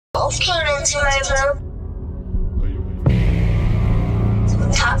wolf came into my room.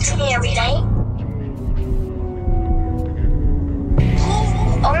 Talk to me every night.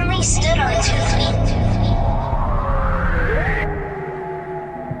 Who only stood on 2 feet.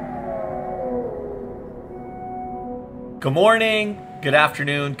 Good morning, good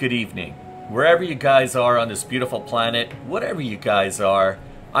afternoon, good evening. Wherever you guys are on this beautiful planet, whatever you guys are,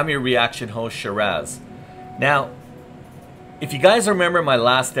 I'm your reaction host, Sheeraz. Now, if you guys remember my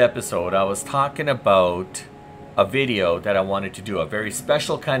last episode, I was talking about a video that I wanted to do, a very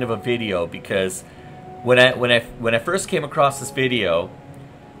special kind of a video, because when I first came across this video,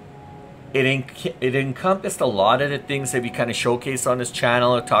 it encompassed a lot of the things that we kind of showcase on this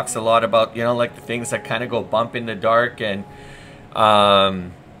channel. It talks a lot about, you know, like the things that kind of go bump in the dark, and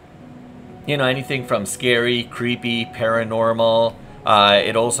you know, anything from scary, creepy, paranormal.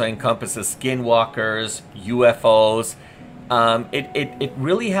 It also encompasses skinwalkers, UFOs. It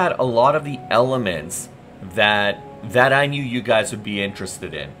really had a lot of the elements that I knew you guys would be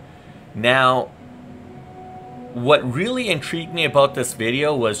interested in. Now, what really intrigued me about this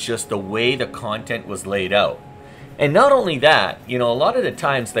video was just the way the content was laid out. And not only that, you know, a lot of the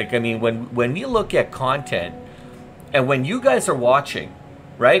times, like, I mean, when you look at content, and when you guys are watching,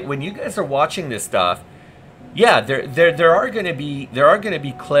 right? When you guys are watching this stuff, yeah, there are gonna be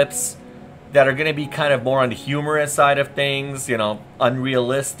clips that are gonna be kind of more on the humorous side of things, you know,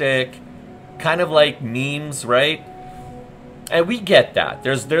 unrealistic, kind of like memes, right? And we get that.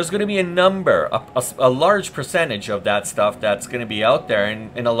 There's going to be a number, a large percentage of that stuff that's going to be out there,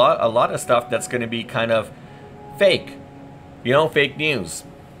 and a lot of stuff that's going to be kind of fake, you know, fake news,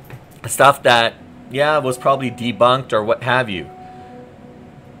 stuff that, yeah, was probably debunked or what have you.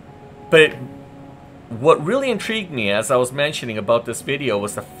 But what really intrigued me, as I was mentioning about this video,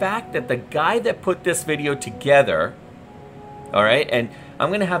 was the fact that the guy that put this video together, all right, and I'm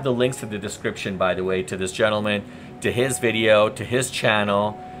going to have the links in the description, by the way, to this gentleman, to his video, to his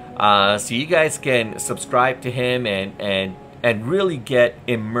channel, so you guys can subscribe to him and really get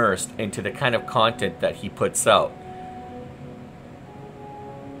immersed into the kind of content that he puts out.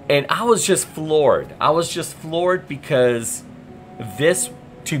 And I was just floored. I was just floored because this,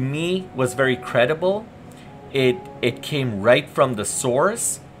 to me, was very credible. It came right from the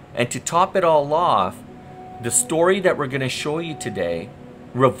source. And to top it all off, the story that we're going to show you today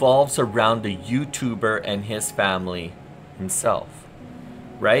revolves around the YouTuber and his family himself,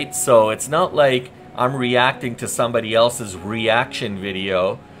 right? So it's not like I'm reacting to somebody else's reaction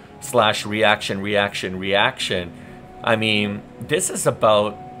video / reaction. I mean, this is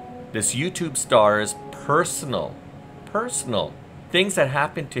about this YouTube star's personal things that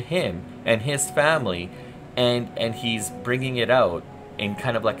happened to him and his family, and he's bringing it out in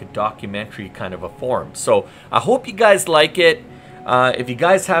kind of like a documentary kind of a form. So I hope you guys like it. If you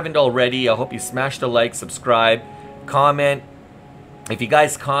guys haven't already, I hope you smash the like, subscribe, comment. If you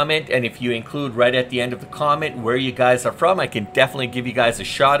guys comment, and if you include right at the end of the comment where you guys are from, I can definitely give you guys a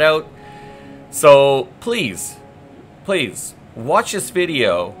shout out. So please watch this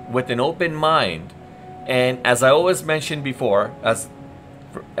video with an open mind. And as I always mentioned before,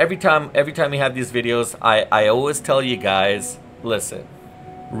 every time we have these videos, I always tell you guys, listen,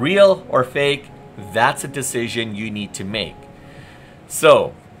 real or fake, that's a decision you need to make.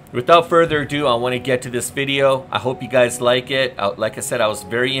 So, without further ado, I want to get to this video. I hope you guys like it. Like I said, I was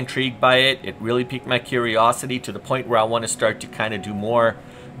very intrigued by it. It really piqued my curiosity to the point where I want to start to kind of do more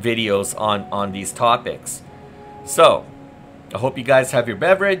videos on these topics. So, I hope you guys have your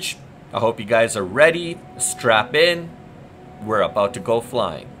beverage. I hope you guys are ready. Strap in. We're about to go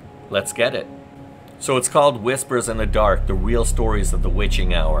flying. Let's get it. So it's called Whispers in the Dark, the real stories of the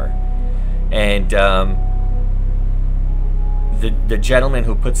witching hour. And the gentleman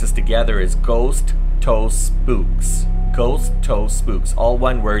who puts this together is Ghost Toast Spooks. Ghost Toast Spooks. All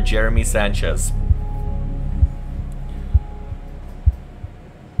one word, Jeremy Sanchez.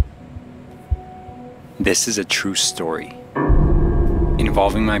 This is a true story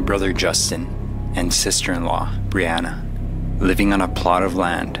involving my brother Justin and sister-in-law Brianna living on a plot of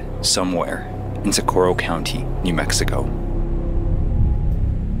land somewhere in Socorro County, New Mexico.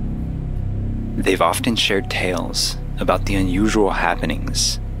 They've often shared tales about the unusual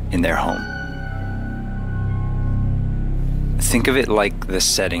happenings in their home. Think of it like the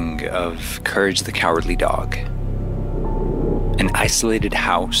setting of Courage the Cowardly Dog. An isolated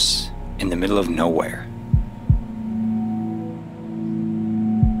house in the middle of nowhere.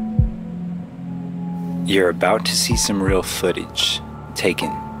 You're about to see some real footage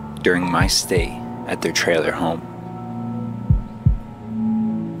taken during my stay at their trailer home.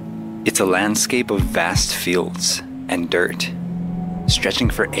 It's a landscape of vast fields and dirt, stretching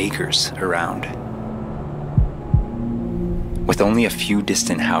for acres around, with only a few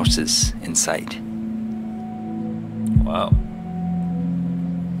distant houses in sight. Wow.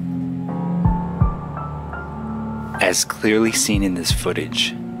 As clearly seen in this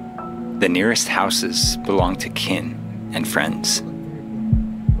footage, the nearest houses belong to kin and friends,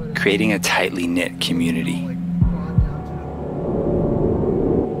 creating a tightly knit community.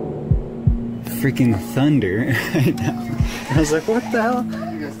 Freaking thunder right now. I was like, what the hell?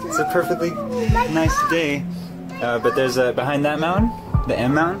 It's a perfectly nice day. But there's behind that mountain, the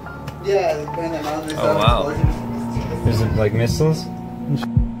M mountain. Yeah, behind that mountain. Oh wow. There's like missiles.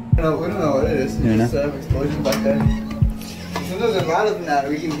 We don't know what it is. You It's just explosions back there. Sometimes they're louder than that.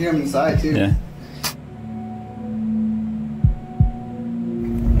 We can hear them inside too. Yeah.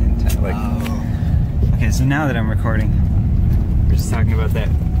 And like, okay, so now that I'm recording, we're just talking about that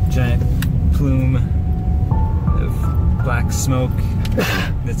giant plume of black smoke.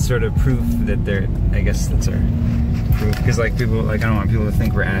 That's sort of proof that they're, I guess that's our proof, because like people, like I don't want people to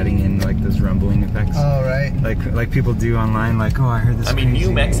think we're adding in like those rumbling effects. Oh, right. Like people do online, like, oh, I heard this. I mean, crazy,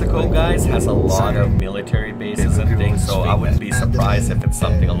 New Mexico, like, guys, has a lot siren. of military bases and things, so I wouldn't be surprised if it's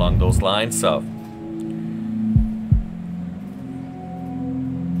something along those lines. So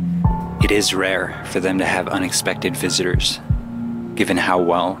It is rare for them to have unexpected visitors, given how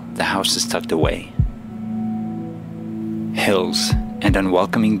well the house is tucked away. Hills and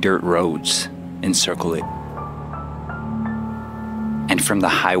unwelcoming dirt roads encircle it. And from the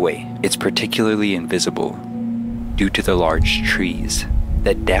highway, it's particularly invisible due to the large trees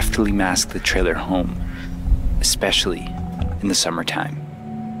that deftly mask the trailer home, especially in the summertime.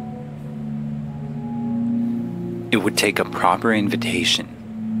 It would take a proper invitation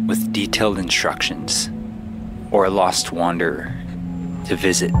with detailed instructions or a lost wanderer to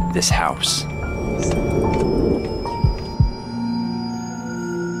visit this house.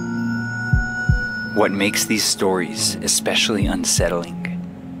 What makes these stories especially unsettling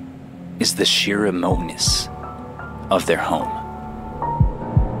is the sheer remoteness of their home.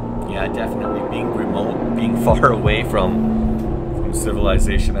 yeah, definitely being remote, being far away from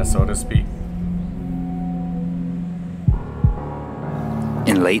civilization, so to speak.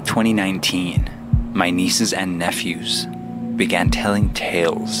 In late 2019, my nieces and nephews began telling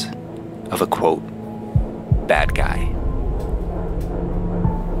tales of a quote, bad guy,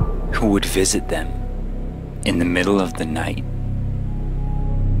 who would visit them in the middle of the night.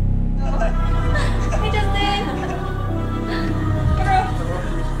 Hey, Justin.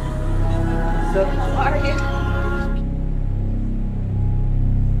 How are you?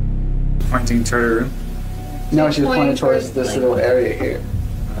 Pointing toward her room. No, she was pointing towards this little area here.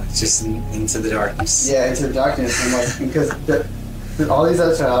 Just into the darkness. Yeah, into the darkness. And like, because all these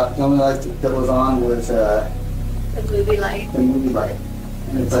lights are out. The only light that was on was The movie light. the movie light.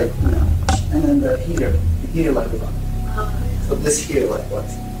 And it's like, you know, and then the heater light was on. So this heater light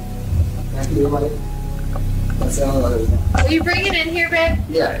was. That heater light, that's the only light that was on. Will you bring it in here, babe?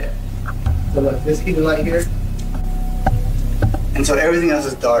 Yeah. So look, this heater light here. And so everything else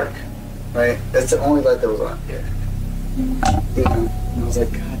is dark, right? That's the only light that was on here. You know, and I was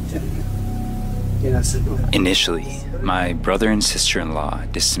like, God damn it. You know, so Initially, my brother and sister-in-law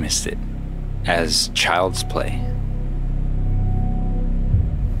dismissed it as child's play.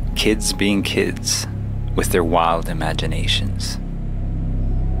 Kids being kids with their wild imaginations.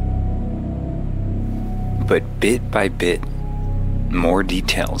 But bit by bit, more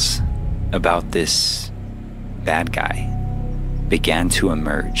details about this bad guy began to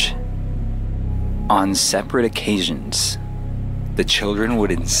emerge. On separate occasions, the children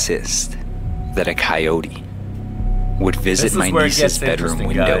would insist that a coyote would visit This is my where it niece's gets bedroom interesting,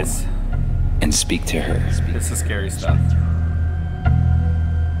 window guys. and speak to her. This is scary stuff.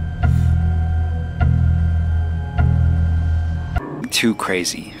 Too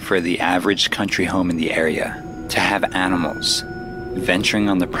crazy for the average country home in the area to have animals venturing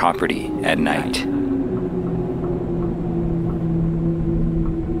on the property at night.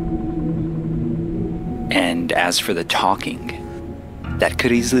 And as for the talking, that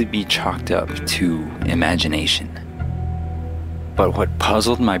could easily be chalked up to imagination. But what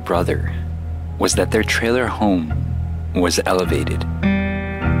puzzled my brother was that their trailer home was elevated,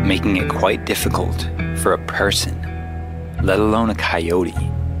 making it quite difficult for a person, let alone a coyote,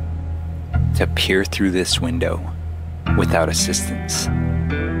 to peer through this window without assistance.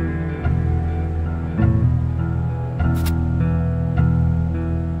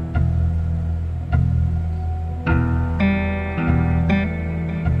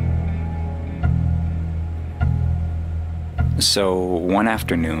 So one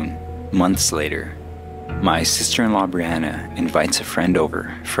afternoon, months later, my sister-in-law Brianna invites a friend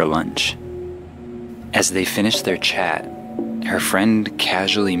over for lunch. As they finish their chat, her friend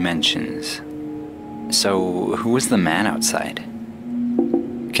casually mentions, "So, who was the man outside?"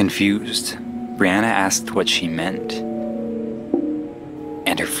 Confused, Brianna asked what she meant.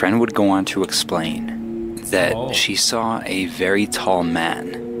 And her friend would go on to explain that she saw a very tall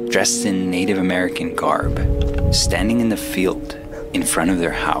man dressed in Native American garb standing in the field in front of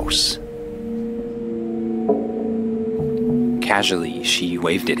their house. Casually, she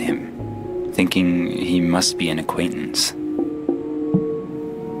waved at him, thinking he must be an acquaintance.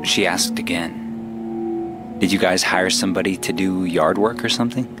 She asked again, "Did you guys hire somebody to do yard work or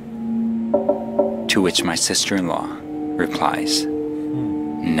something?" To which my sister-in-law replies,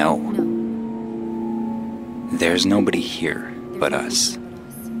 "No. There's nobody here but us."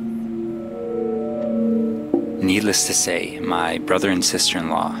 Needless to say, my brother and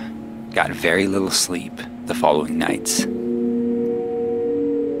sister-in-law got very little sleep the following nights.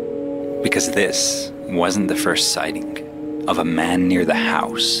 Because this wasn't the first sighting of a man near the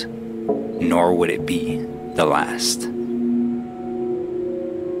house, nor would it be the last.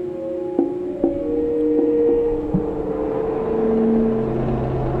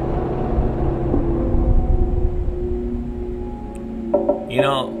 You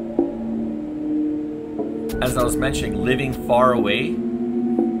know, as I was mentioning, living far away,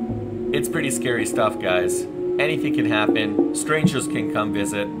 it's pretty scary stuff, guys. Anything can happen. Strangers can come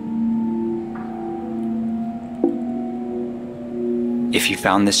visit. If you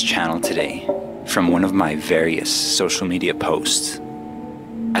found this channel today from one of my various social media posts,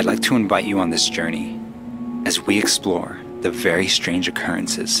 I'd like to invite you on this journey as we explore the very strange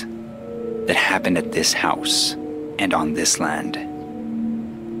occurrences that happened at this house and on this land.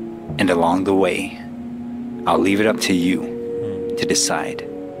 And along the way, I'll leave it up to you to decide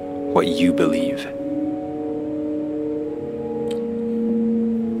what you believe.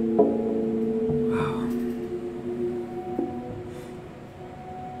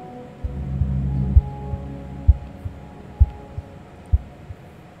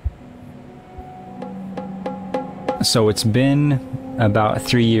 So it's been about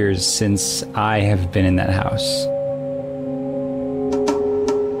 3 years since I have been in that house.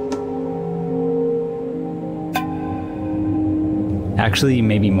 Actually,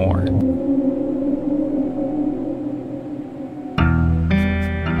 maybe more.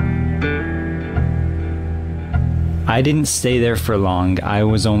 I didn't stay there for long. I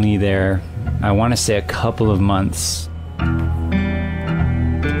was only there, I want to say, a couple of months.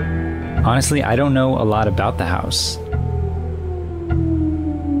 Honestly, I don't know a lot about the house.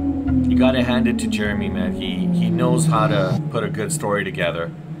 You gotta hand it to Jeremy, man. He knows how to put a good story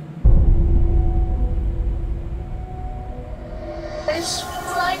together. It's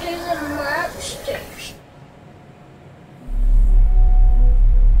like it's a matchstick.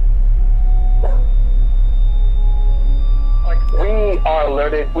 Like, we are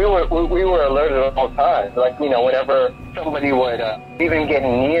alerted. We were alerted at all times. Like, you know, whenever somebody would even get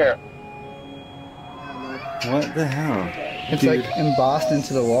near. What the hell? It's like embossed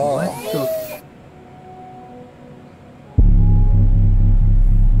into the wall.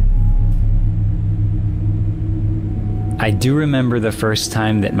 I do remember the first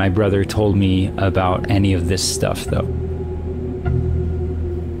time that my brother told me about any of this stuff, though.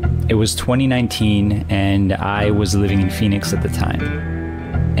 It was 2019, and I was living in Phoenix at the time.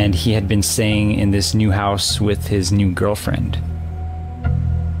 And he had been staying in this new house with his new girlfriend.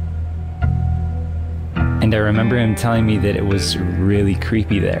 And I remember him telling me that it was really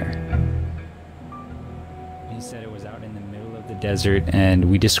creepy there. He said it was out in the middle of the desert, and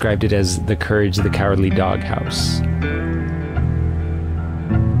we described it as the Courage the Cowardly Dog house.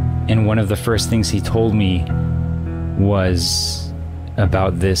 And one of the first things he told me was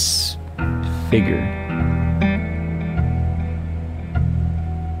about this figure.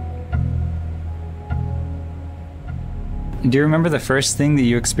 Do you remember the first thing that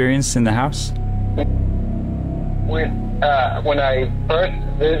you experienced in the house? When I first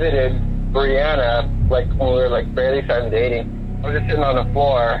visited Brianna, like when we were like barely starting dating, I was just sitting on the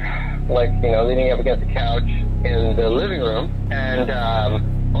floor, like, you know, leaning up against the couch in the living room, and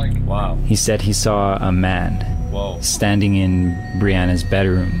like, Wow. He said he saw a man standing in Brianna's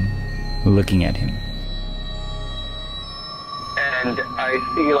bedroom, looking at him. And I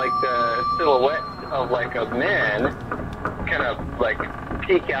see like the silhouette of like a man kind of like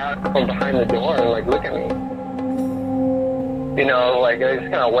peek out from behind the door and like look at me. You know, like I just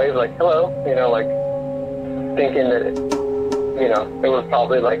kind of wave like hello, you know, like thinking that it, you know, it was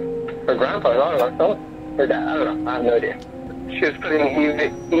probably like her grandpa, I don't know, her dad, I don't know, I have no idea. She was putting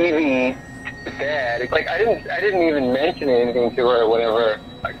EV bed. Like I didn't even mention anything to her or whatever,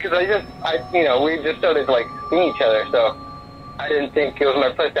 because you know, we just started like seeing each other, so I didn't think it was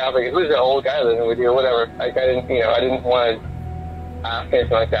my place to ask like, who's the old guy living with you or whatever. Like I didn't want to ask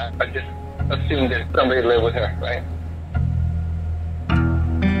anything like that. I just assumed that somebody lived with her, right?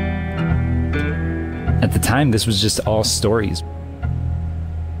 At the time, this was just all stories.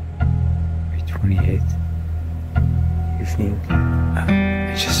 28th evening,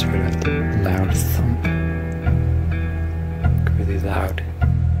 I just heard a loud thump. Like really loud.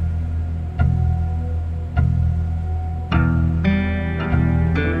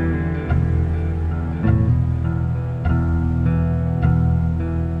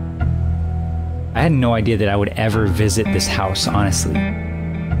 I had no idea that I would ever visit this house, honestly.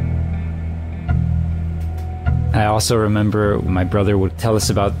 I also remember my brother would tell us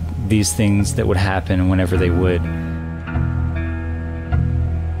about these things that would happen whenever they would.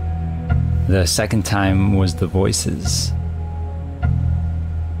 The second time was the voices.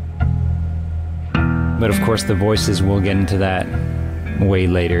 But of course the voices, we'll get into that way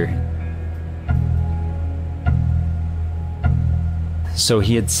later. So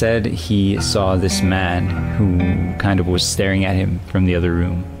he had said he saw this man who kind of was staring at him from the other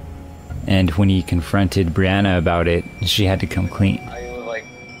room. And when he confronted Brianna about it, she had to come clean.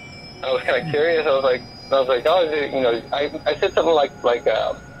 I was kind of curious. I was like, oh, you know, I said something like,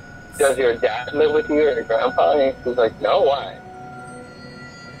 does your dad live with you or your grandpa? And he was like, no, why?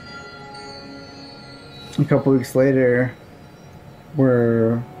 A couple weeks later,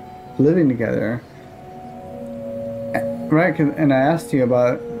 we're living together, right? And I asked you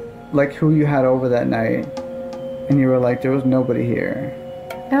about like who you had over that night, and you were like, there was nobody here.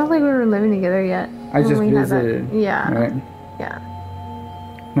 I don't think we were living together yet. I just visited. Yeah. Right? Yeah.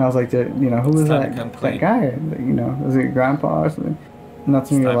 And I was like, you know, who was that guy? Like, you know, was it your grandpa or something? And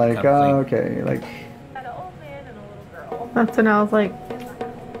that's when you're like, oh, okay. Like, Had an old man and a little girl. That's when I was like,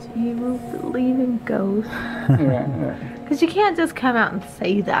 do you believe in ghosts? yeah. Because you can't just come out and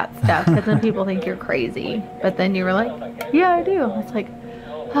say that stuff, because then people think you're crazy. But then you were like, yeah, I do. I was like,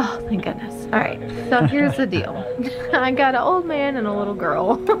 oh, thank goodness. All right, so here's the deal. I got an old man and a little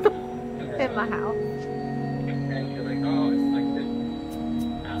girl in my house. And she's like, oh, it's like this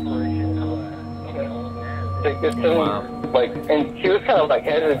apparition of an old man. Like this thing, like, and she was kind of like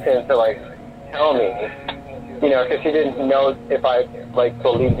hesitant to like tell me, you know, because she didn't know if I like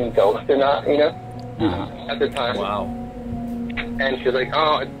believed in ghosts or not, you know, at the time. Wow. And she's like,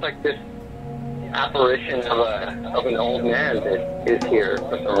 oh, it's like this apparition of an old man that is here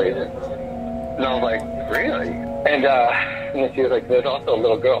for some reason. And I was like, really? And then she was like, there's also a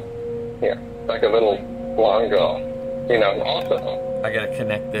little girl here, like a little blonde girl, you know, also. I gotta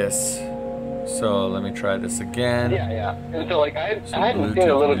connect this. So let me try this again. Yeah. And so like I hadn't seen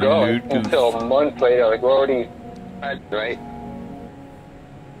a little girl until months later. Like we're already, right?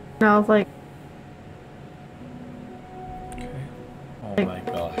 And I was like, Oh my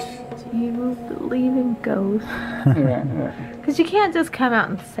gosh. do you believe in ghosts? Because you can't just come out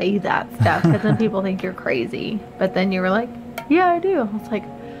and say that stuff, because then people think you're crazy. But then you were like, yeah, I do. I was like,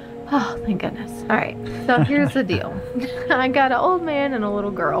 oh, thank goodness. All right, so here's the deal. I got an old man and a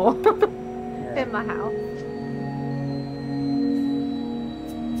little girl in my house.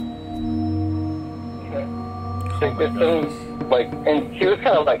 Like this thing, like, and she was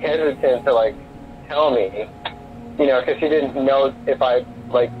kind of like hesitant to like tell me, you know, because she didn't know if I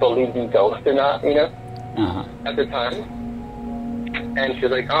like believed in ghosts or not, you know, at the time. And she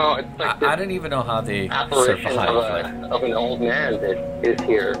was like, oh, it's like this I don't even know how they apparition survive. of an old man that is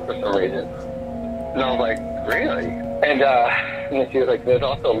here for some reason. And I was like, really? And then she was like, there's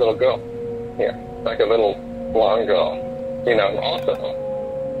also a little girl here, like a little blonde girl, you know, also.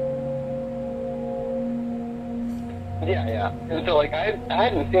 Yeah. And so like I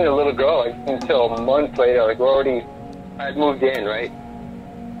hadn't seen a little girl like until months later. Like I'd moved in, right?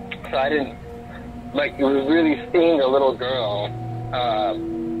 So I didn't like really seeing a little girl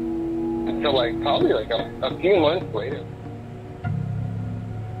until like probably like a few months later.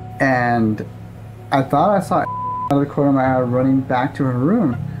 And I thought I saw out of the corner of my eye running back to her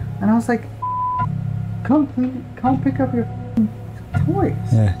room, and I was like, come pick up your toys.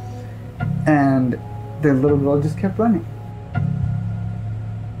 Yeah. And the little girl just kept running.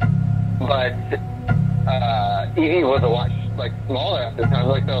 But Evie was a lot like smaller at the time.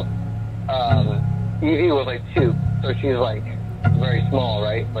 Like so, Evie was like 2, so she's like very small,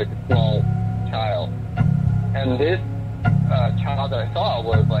 right? Like a small child. And this child that I saw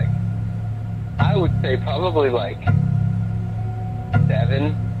was like, I would say probably like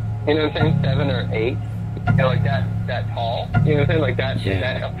 7. You know what I'm saying? 7 or 8. you know, like that tall. You know what I'm saying? Like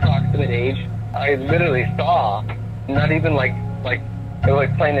that approximate age. I literally saw, not even like it was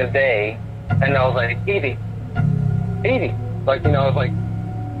like plain as day, and I was like, Evie. Like, you know, I was like,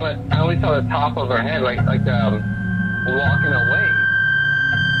 but I only saw the top of her head, like walking away.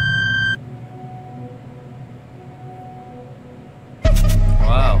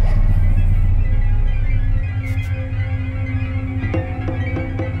 Wow.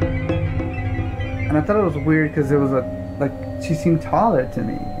 And I thought it was weird because it was like she seemed taller to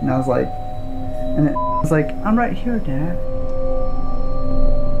me, and I was like, and it was like, I'm right here, Dad.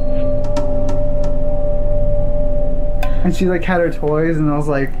 And she like had her toys, and I was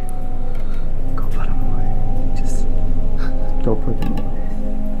like, go put them away. Just go put them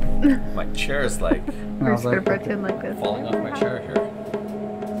away. My chair is like And I We're was just gonna like, pretend like this. falling off my chair here.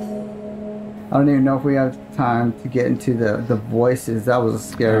 I don't even know if we have time to get into the voices. That was the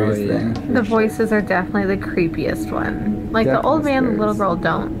scariest thing. The voices are definitely the creepiest one. Like the old Definitely man and the little scary. girl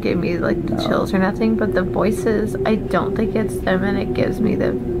don't give me like the chills or nothing, but the voices, I don't think it's them, and it gives me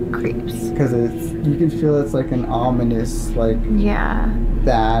the creeps. Because you can feel it's like an ominous, like Yeah,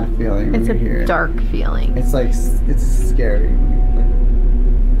 bad feeling when it's you hear a it. dark feeling. It's like, it's scary.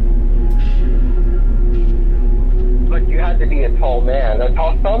 Like you had to be a tall man, a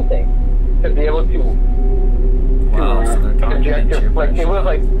tall something, to be able to Wow, so they're talking project your, gibberish. like it was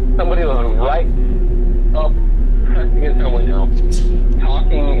like somebody was right up pressed against our window,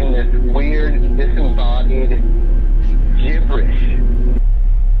 talking in this weird, disembodied gibberish.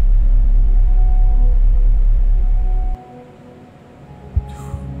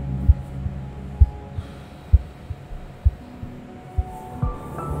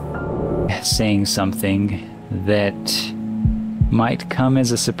 Saying something that might come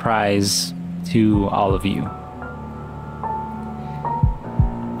as a surprise to all of you.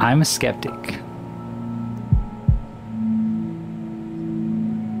 I'm a skeptic.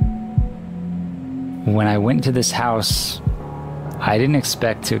 When I went to this house, I didn't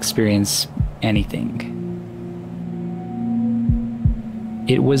expect to experience anything.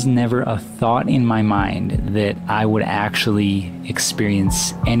 It was never a thought in my mind that I would actually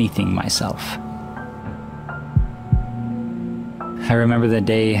experience anything myself. I remember the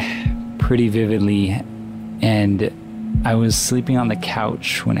day pretty vividly, and I was sleeping on the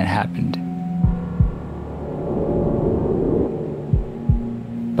couch when it happened.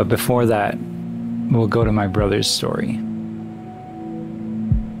 But before that, we'll go to my brother's story.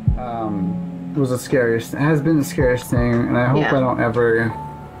 It was the scariest. It has been the scariest thing, and I hope Yeah. I don't ever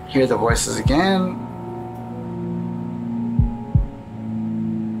hear the voices again.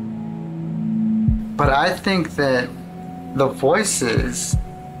 But I think that the voices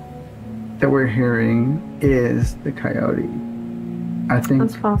that we're hearing is the coyote. I think,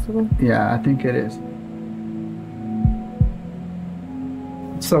 That's possible. yeah, I think it is.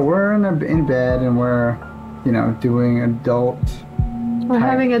 So we're in bed, and we're, you know, doing adult. We're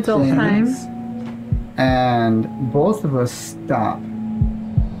having adult time. things, and both of us stop.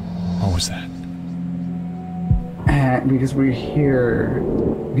 What was that? And because we hear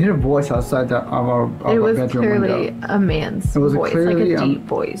a voice outside of our It was bedroom clearly window. a man's It was voice, clearly like a deep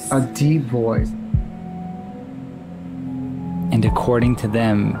voice. A deep voice. And according to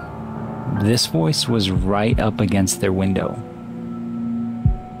them, this voice was right up against their window.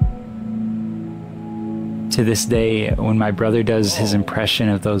 To this day, when my brother does his impression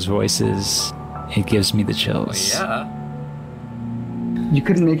of those voices, it gives me the chills. Yeah. You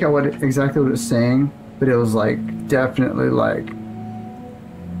couldn't make out exactly what it was saying, but it was like definitely like.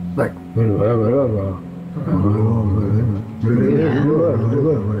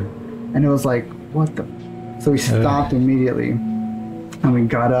 And it was like, what the? So we stopped immediately, and we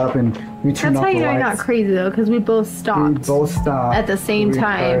got up and we turned That's off how the you know you're lights. not crazy though, because we both stopped. We both stopped at the same We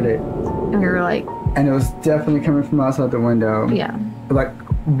time. heard it. And we were like, And it was definitely coming from outside the window. yeah. Like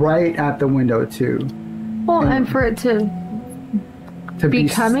right at the window too. Well, and for it to To be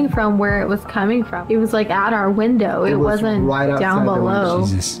coming from where it was coming from, it was like at our window. It was wasn't right outside down the window. below.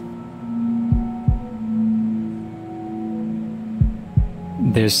 Jesus.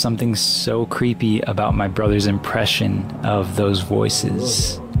 There's something so creepy about my brother's impression of those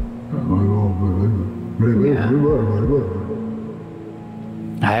voices.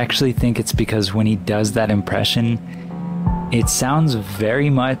 I actually think it's because when he does that impression, it sounds very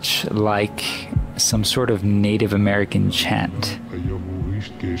much like some sort of Native American chant. Can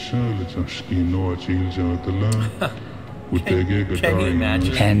you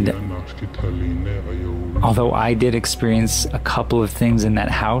imagine? And although I did experience a couple of things in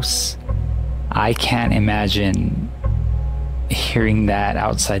that house, I can't imagine hearing that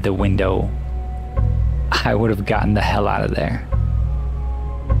outside the window I would have gotten the hell out of there.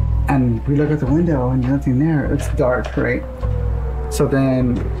 And we look at the window and nothing there. It's dark, right? So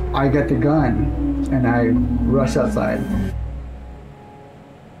then I get the gun and I rush outside.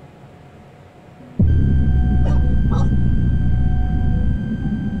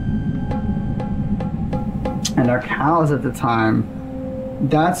 And our cows at the time,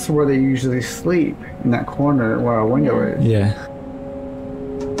 that's where they usually sleep, in that corner where our window is. Yeah.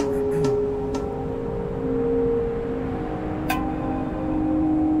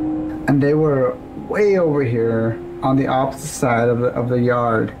 And they were way over here on the opposite side of the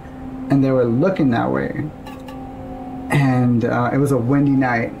yard, and they were looking that way. And it was a windy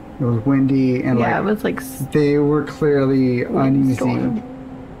night. It was windy, and Yeah, it was like they were clearly uneasy. storm.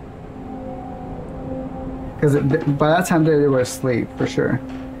 Because by that time they were asleep for sure.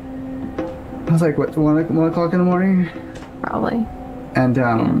 I was like, what, 1 o'clock in the morning? Probably. And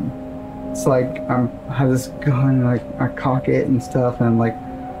it's like I have this gun, like I cock it and stuff, and I'm like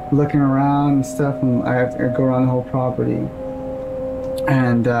looking around and stuff, and I have to go around the whole property,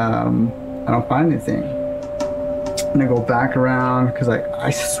 and I don't find anything. And I go back around because I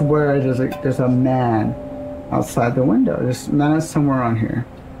swear there's a man outside the window. There's a man somewhere on here.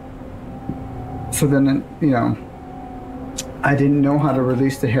 So then, you know, I didn't know how to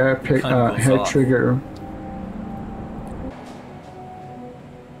release the hair trigger.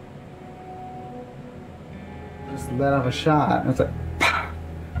 Just let off a shot. It's like,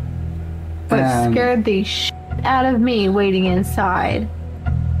 But and scared the shit out of me waiting inside.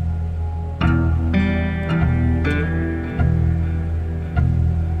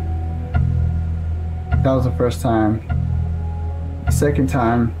 that was the first time. The second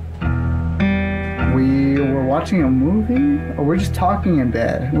time, we were watching a movie, or we're just talking in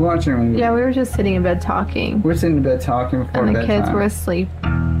bed. We're watching a movie. Yeah, we were just sitting in bed talking. We're sitting in bed talking before And the bedtime. kids were asleep.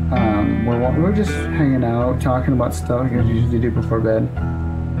 We're just hanging out, talking about stuff like we usually do before bed.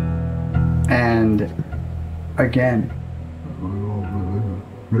 And again,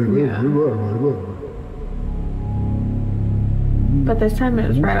 But this time it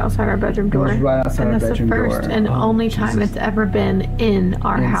was right outside our bedroom door. It was right outside and our that's bedroom the first door. and only time it's ever been in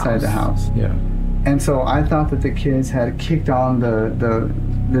our house. inside the house. Yeah. And so I thought that the kids had kicked on the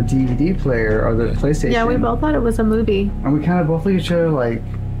DVD player or the PlayStation. Yeah, we both thought it was a movie. And we kind of both look at each other like,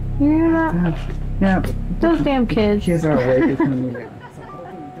 You hear that? yeah, Those damn kids. kids are awake. It's gonna move it. So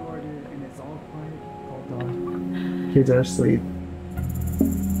open the door, dude, and it's all quiet. Hold on. Kids are asleep.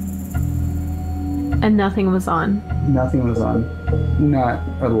 And nothing was on. Nothing was on. Not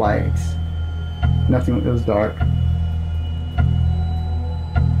a light. Nothing. It was dark.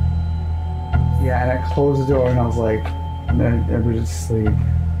 Yeah, and I closed the door and I was like, everybody's just asleep.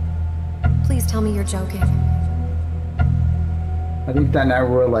 Please tell me you're joking. I think that night we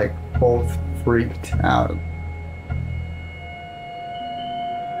were like both freaked out.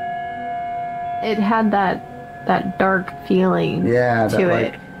 It had that dark feeling Yeah, that, to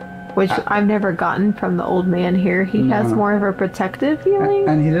like, it, which I've never gotten from the old man here. He has more of a protective feeling,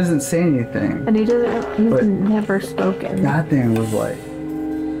 And he doesn't say anything. and he's never spoken. That thing was like,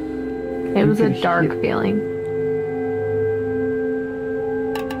 It was a could dark hear- feeling.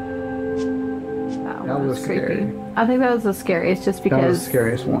 That was scary. I think that was the scariest, just that was because the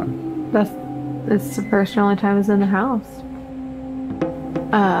scariest one. it's the first and only time I was in the house.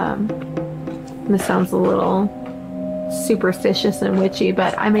 This sounds a little superstitious and witchy,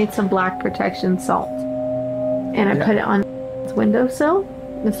 but I made some black protection salt and I put it on his windowsill.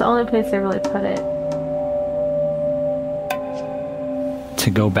 It's the only place I really put it. To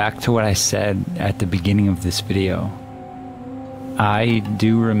go back to what I said at the beginning of this video, I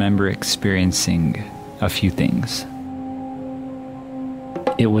do remember experiencing a few things.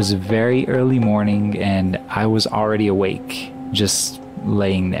 It was a very early morning and I was already awake, just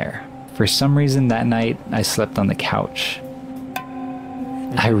laying there. For some reason that night, I slept on the couch.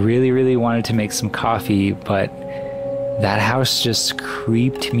 I really wanted to make some coffee, but that house just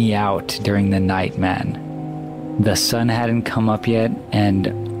creeped me out during the night, man. The sun hadn't come up yet,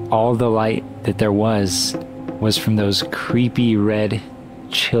 and all the light that there was from those creepy red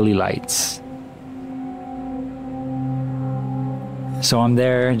chilly lights. So I'm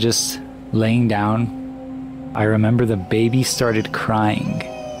there just laying down. I remember the baby started crying,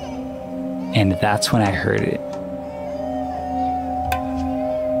 and that's when I heard it.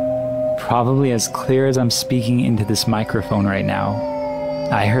 Probably as clear as I'm speaking into this microphone right now,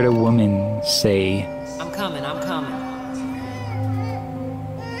 I heard a woman say, I'm coming, I'm coming.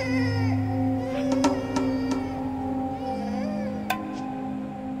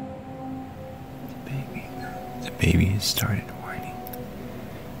 The baby started whining,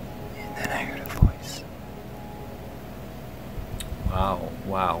 and then I heard a voice.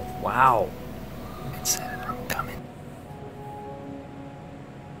 Wow. It said, I'm coming.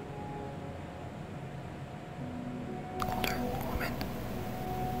 Older woman.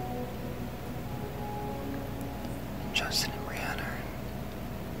 Justin and Brianna are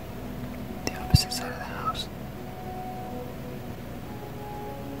the opposite side of the house.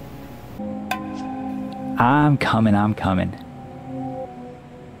 I'm coming, I'm coming.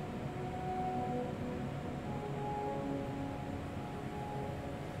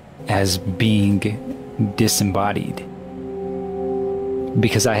 As being disembodied.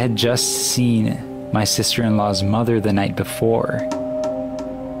 Because I had just seen my sister-in-law's mother the night before,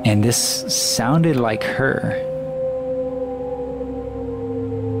 and this sounded like her.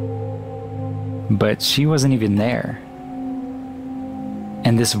 But she wasn't even there.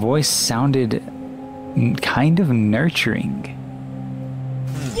 And this voice sounded kind of nurturing.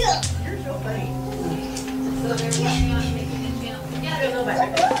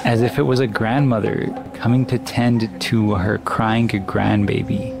 As if it was a grandmother coming to tend to her crying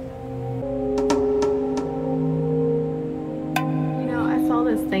grandbaby. You know, I saw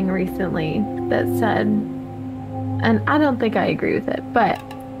this thing recently that said, and I don't think I agree with it, but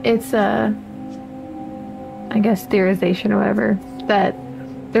it's a, I guess, theorization or whatever, that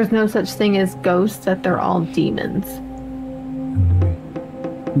there's no such thing as ghosts, that they're all demons.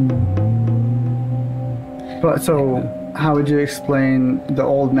 But so, how would you explain the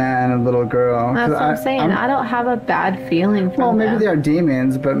old man and little girl? That's what I'm saying. I don't have a bad feeling from Well, maybe them. they are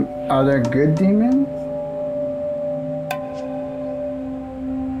demons, but are there good demons?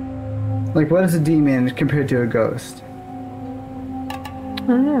 Like, what is a demon compared to a ghost? I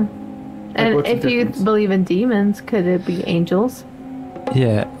don't know. And what's the if you difference? believe in demons, could it be angels?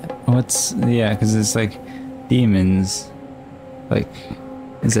 Yeah, because it's like demons. Like,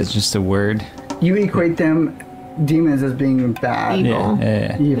 is that just a word? You equate them, demons, as being bad. Evil.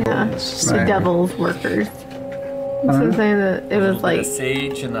 Yeah. Evil. Yeah, It's the right. devil's workers. So I'm saying that it was like a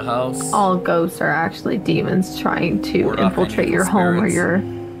sage in the house. all ghosts are actually demons trying to Ward off infiltrate any your home or spirits.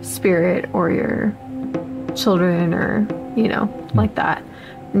 your spirit or your children or, you know, like that.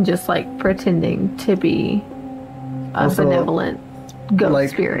 And just like pretending to be a Also, benevolent ghost like-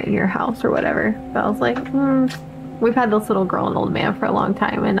 spirit in your house or whatever. But I was like, we've had this little girl and old man for a long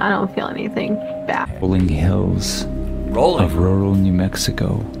time and I don't feel anything bad. Rolling hills Rolling. of rural New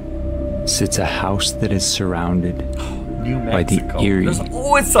Mexico sits a house that is surrounded New by the Mexico. eerie, There's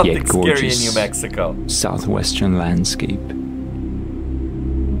always something yet scary in gorgeous New Mexico. southwestern landscape.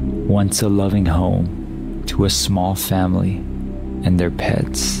 Once a loving home to a small family and their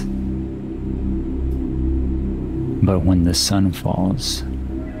pets. But when the sun falls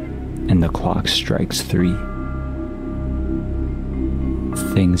and the clock strikes 3,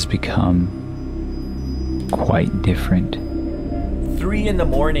 things become quite different. 3 in the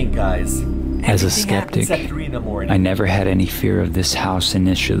morning, guys. As a Everything happens skeptic, at 3 in the morning. I never had any fear of this house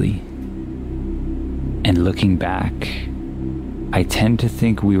initially. And looking back, I tend to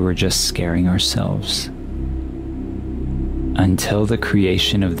think we were just scaring ourselves. Until the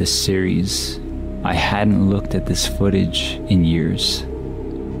creation of this series, I hadn't looked at this footage in years.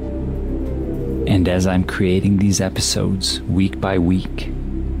 And as I'm creating these episodes week by week,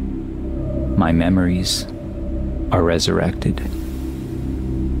 my memories are resurrected.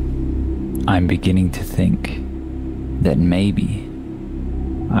 I'm beginning to think that maybe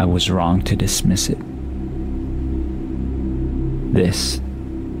I was wrong to dismiss it. This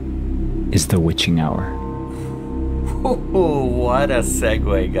is the witching hour. Ooh, what a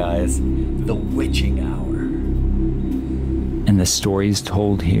segue, guys. The witching hour. And the stories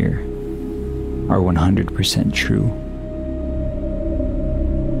told here are 100% true.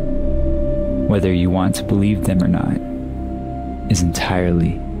 Whether you want to believe them or not is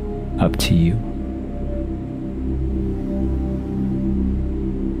entirely up to you.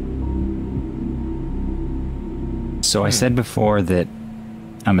 So I said before that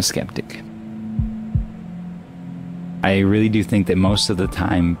I'm a skeptic. I really do think that most of the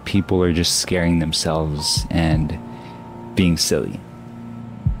time people are just scaring themselves and being silly.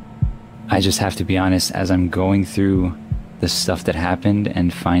 I just have to be honest, as I'm going through the stuff that happened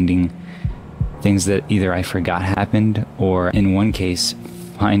and finding things that either I forgot happened, or in one case,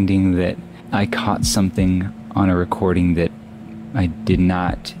 finding that I caught something on a recording that I did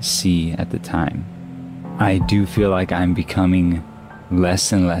not see at the time. I do feel like I'm becoming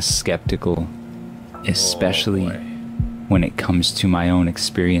less and less skeptical, especially when it comes to my own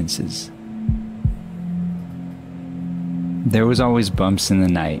experiences. There was always bumps in the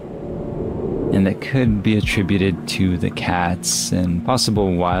night, and that could be attributed to the cats and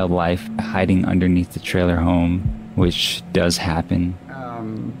possible wildlife hiding underneath the trailer home, which does happen.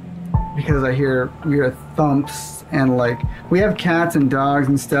 because we hear thumps, and like we have cats and dogs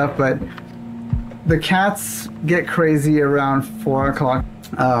and stuff, but the cats get crazy around 4 o'clock.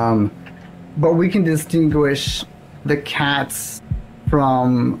 But we can distinguish the cats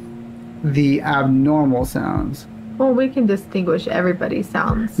from the abnormal sounds. Well, we can distinguish everybody's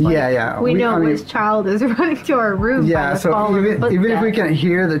sounds. Like, yeah. We know which child is running to our room. Yeah, so even if we can't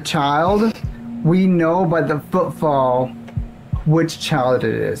hear the child, we know by the footfall which child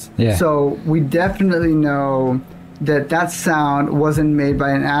it is. Yeah. So we definitely know that sound wasn't made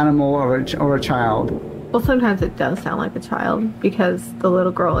by an animal or a child. Well, sometimes it does sound like a child because the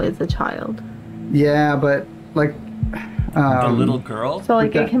little girl is a child. Yeah, but like... the little girl? So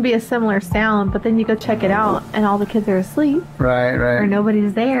like it can be a similar sound, but then you go check it out and all the kids are asleep. Right. Or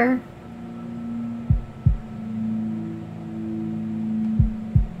nobody's there.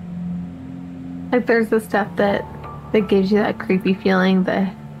 Like there's the stuff that gives you that creepy feeling, the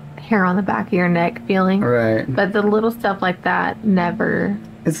hair on the back of your neck feeling. Right. But the little stuff like that never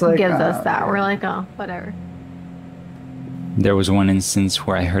gives us that. We're like, oh, whatever. There was one instance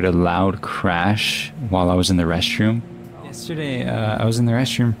where I heard a loud crash while I was in the restroom. Yesterday, I was in the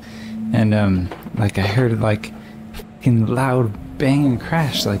restroom, and like I heard like fucking loud bang and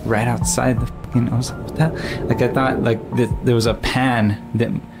crash like right outside the fucking. I was like, what that? Like I thought like there was a pan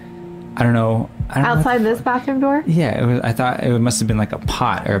that I don't know. Outside this bathroom door? Yeah, it was. I thought it must have been like a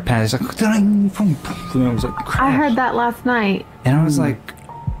pot or a pan. It's like, and it was like crash. I heard that last night. And I was like,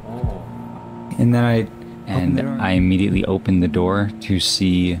 and then I immediately opened the door to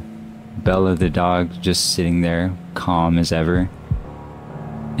see Bella the dog just sitting there, calm as ever,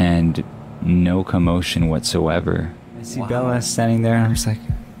 and no commotion whatsoever. I see Bella standing there, and I'm just like,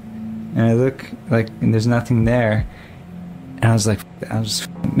 and I look like, and there's nothing there, and I was like, I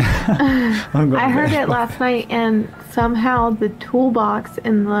heard it last night, and somehow the toolbox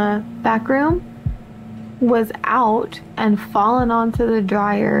in the back room was out and fallen onto the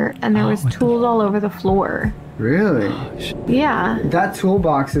dryer, and there was tools all over the floor. Really? Yeah. That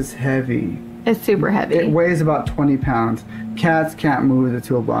toolbox is heavy. It's super heavy. It weighs about 20 pounds. Cats can't move the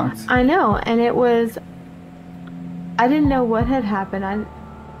toolbox. I know, and it was... I didn't know what had happened.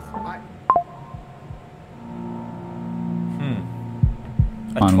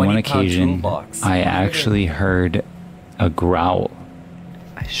 On one occasion, I actually heard a growl.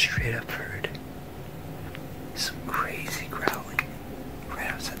 I straight up heard some crazy growling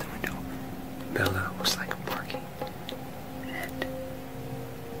right outside the window. Bella was like barking,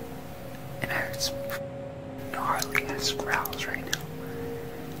 and I heard some gnarly ass growls right now,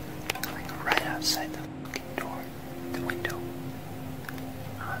 like right outside the fucking door, the window.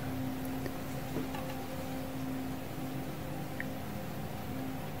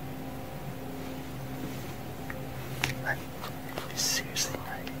 Seriously,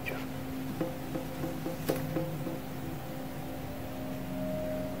 not a joke.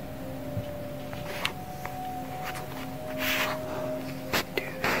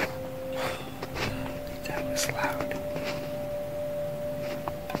 Dude, that was loud.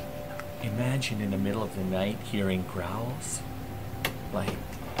 Imagine in the middle of the night hearing growls. Like,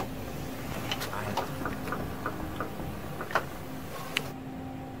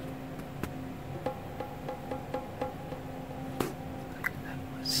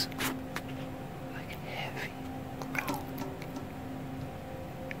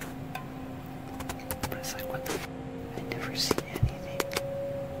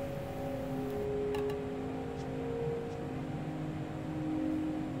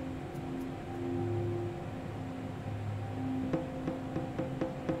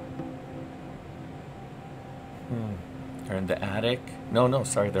 they're in the attic. No,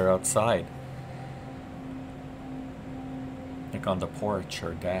 sorry, they're outside. Like on the porch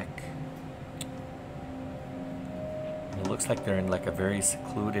or deck. It looks like they're in like a very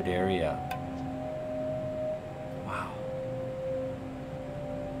secluded area. Wow.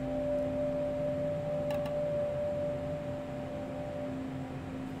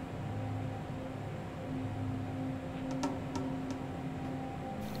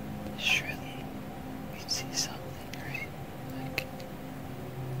 Surely we'd see something, right? Like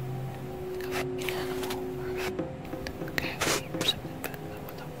a fucking animal or a coyote or something, but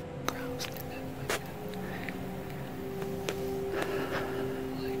what the growls like that?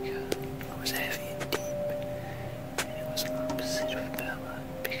 It was heavy and deep, and it was opposite of Bella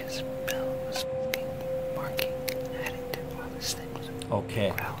because Bella was fucking barking at it while this thing was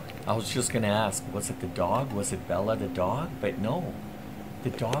Okay. growling. I was just gonna ask, was it the dog? Was it Bella the dog? But no. The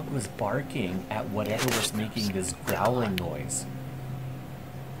dog was barking at whatever was making this growling noise.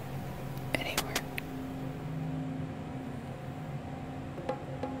 Anywhere.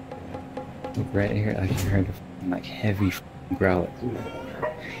 right here, like I heard a like heavy growl,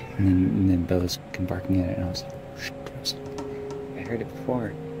 and then Bella's fucking barking at it, and I was like, oh, shit. I heard it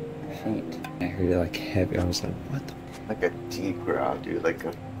before, faint. I heard it like heavy. I was like, what the? Like a deep growl, dude. Like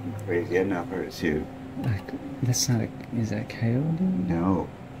a crazy. I never heard it too. Like, that's not a. Is that a coyote? No,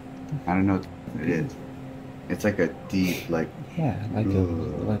 I don't know what it is. It's like a deep, like. Yeah, like a.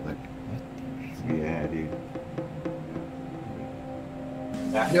 Like, what? Yeah, dude.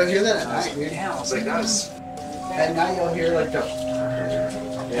 You'll hear that at night, dude. Yeah, I was like, that was. At night, you'll hear like the.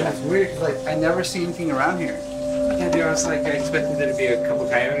 Yeah, it's weird. 'Cause, like, I never see anything around here. Yeah, dude, I was like, I expected there to be a couple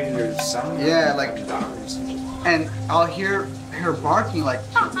coyotes or something. Yeah, like. Dogs. And I'll hear her barking, like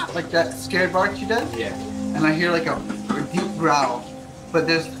that scared bark she does. Yeah. And I hear like a deep growl, but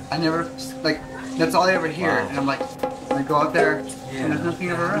I never, like, that's all I ever hear. Wow. And I'm like, I go out there, and there's nothing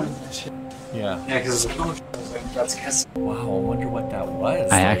ever around. Yeah. Yeah, because that's guess. Wow, I wonder what that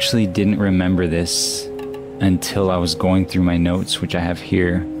was. I actually didn't remember this until I was going through my notes, which I have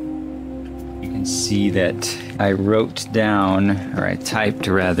here. You can see that I wrote down, or I typed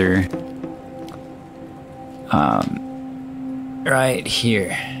rather, right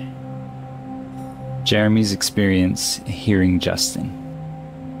here. Jeremy's experience hearing Justin.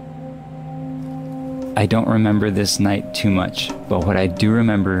 I don't remember this night too much, but what I do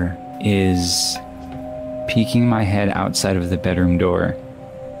remember is peeking my head outside of the bedroom door,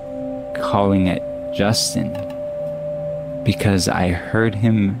 calling it Justin, because I heard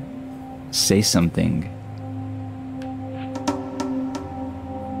him say something.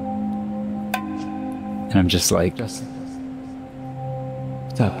 And I'm just like, Justin,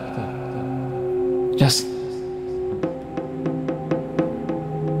 what's up? Justin.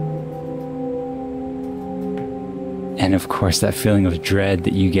 And of course, that feeling of dread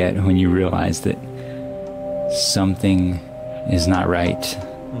that you get when you realize that something is not right.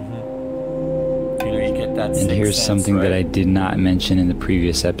 Mm-hmm. You know, you get that. And here's sense, something right? that I did not mention in the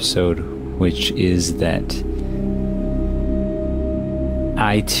previous episode, which is that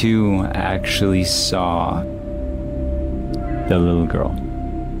I too actually saw the little girl.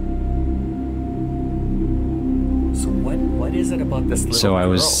 So what is it about this little So I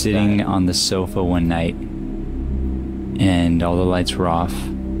was girl sitting that- on the sofa one night, and all the lights were off.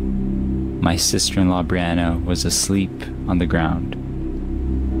 My sister-in-law Brianna was asleep on the ground.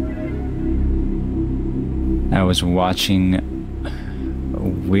 I was watching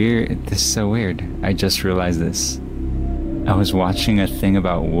weird. This is so weird. I just realized this. I was watching a thing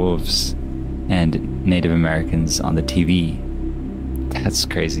about wolves and Native Americans on the TV. That's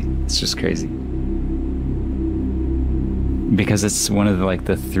crazy. It's just crazy. Because it's one of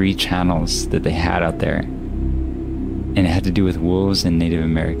the 3 channels that they had out there. And it had to do with wolves and Native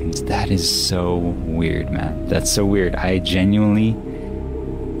Americans. That is so weird, man. That's so weird. I genuinely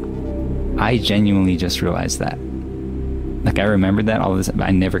just realized that. Like, I remembered that all this, but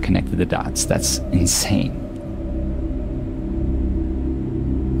I never connected the dots. That's insane.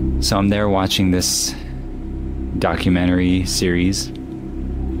 So I'm there watching this documentary series,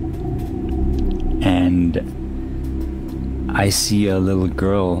 and I see a little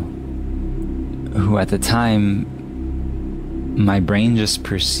girl who at the time my brain just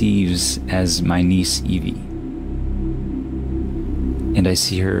perceives as my niece Evie. And I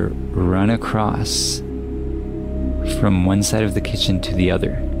see her run across from one side of the kitchen to the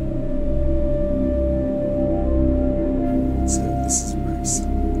other. So this is worse.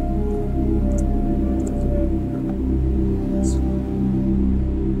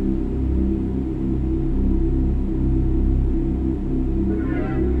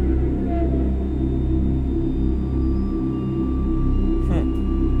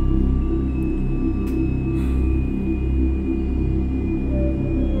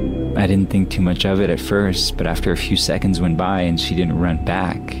 I didn't think too much of it at first, but after a few seconds went by and she didn't run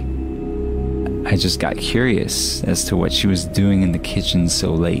back, I just got curious as to what she was doing in the kitchen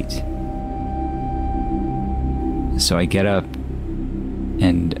so late. So I get up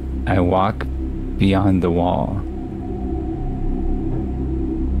and I walk beyond the wall.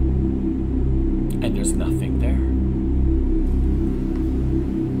 And there's nothing there.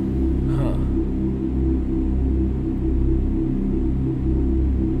 Huh.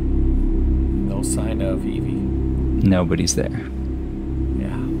 No sign of Evie. Nobody's there.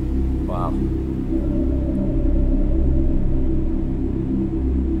 Yeah. Wow.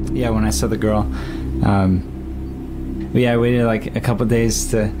 Yeah, when I saw the girl, I waited like a couple days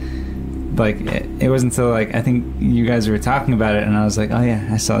to, like, it wasn't until like I think you guys were talking about it, and I was like, oh yeah,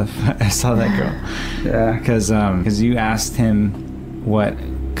 I saw that girl. Yeah, because you asked him what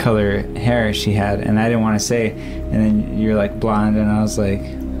color hair she had, and I didn't want to say, and then you're like blonde, and I was like,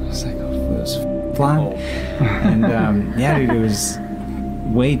 oh was flawed. And yeah, dude, it was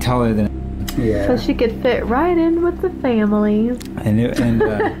way taller than. Yeah. So she could fit right in with the family. And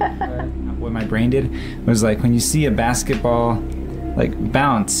what my brain did was like when you see a basketball like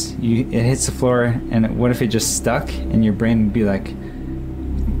bounce, it hits the floor, and what if it just stuck? And your brain would be like,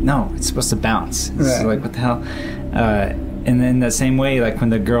 no, it's supposed to bounce. It's like, what the hell? And then that same way, like when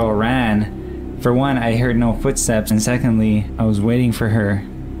the girl ran, for one, I heard no footsteps, and secondly, I was waiting for her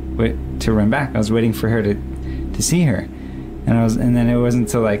to run back. I was waiting for her to see her, and then it wasn't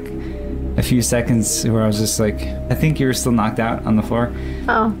until like a few seconds where I was just like, I think you were still knocked out on the floor.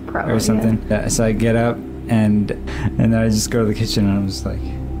 Oh, probably. Or something. Yeah. So I get up and then I just go to the kitchen and I'm just like,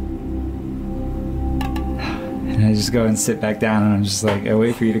 and I just go and sit back down and I'm just like, I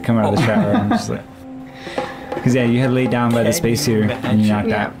wait for you to come out of the shower. And I'm just like, because yeah, you had laid down by the space heater and you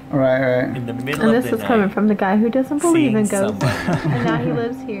knocked out. Right. In the middle And of this the is coming night, from the guy who doesn't believe in seeing ghosts. And now he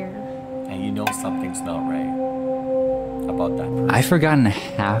lives here. and you know something's not right about that person. I've forgotten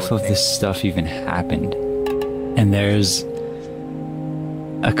half of this stuff even happened. And there's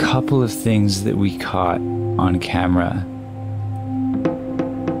a couple of things that we caught on camera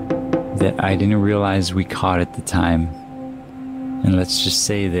that I didn't realize we caught at the time. And let's just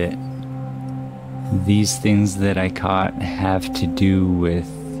say that these things that I caught have to do with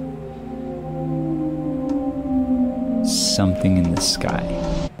something in the sky.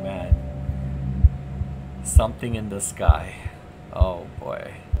 Man. Something in the sky. Oh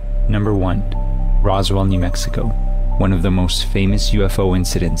boy. Number 1, Roswell, New Mexico. One of the most famous UFO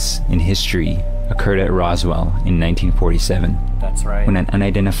incidents in history occurred at Roswell in 1947. That's right. When an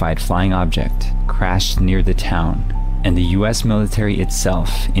unidentified flying object crashed near the town, and the US military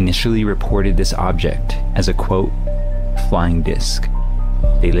itself initially reported this object as a, quote, flying disc.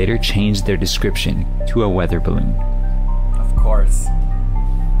 They later changed their description to a weather balloon. Of course.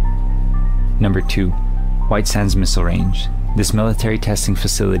 Number 2, White Sands Missile Range. This military testing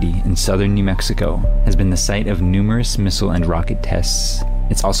facility in southern New Mexico has been the site of numerous missile and rocket tests.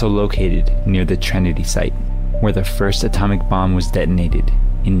 It's also located near the Trinity site, where the first atomic bomb was detonated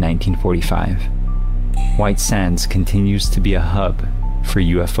in 1945. White Sands continues to be a hub for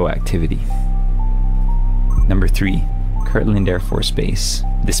UFO activity. Number 3, Kirtland Air Force Base.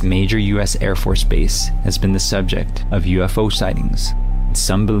 This major US Air Force base has been the subject of UFO sightings.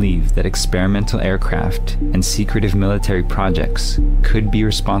 Some believe that experimental aircraft and secretive military projects could be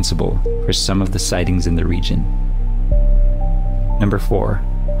responsible for some of the sightings in the region. Number 4,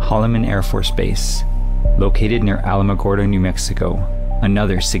 Holloman Air Force Base. Located near Alamogordo, New Mexico,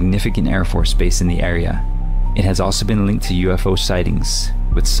 another significant Air Force base in the area. It has also been linked to UFO sightings,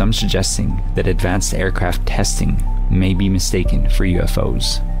 with some suggesting that advanced aircraft testing may be mistaken for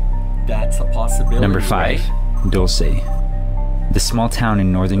UFOs. That's a possibility. Number 5, right? Dulce. This small town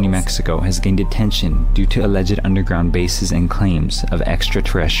in northern New Mexico has gained attention due to alleged underground bases and claims of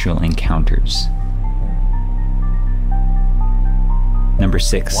extraterrestrial encounters. Number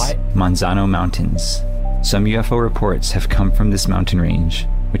 6, Manzano Mountains. Some UFO reports have come from this mountain range,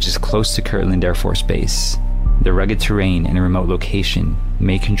 which is close to Kirtland Air Force Base. The rugged terrain and remote location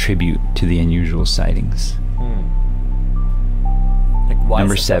may contribute to the unusual sightings.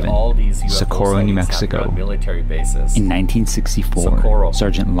 Number 7, Socorro, New Mexico. Military bases. In 1964,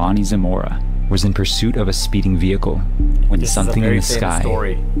 Sergeant Lonnie Zamora was in pursuit of a speeding vehicle when something in the sky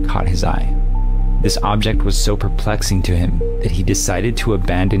caught his eye. This object was so perplexing to him that he decided to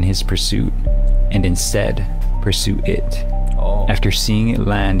abandon his pursuit and instead pursue it. After seeing it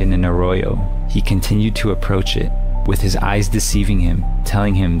land in an arroyo, he continued to approach it, with his eyes deceiving him,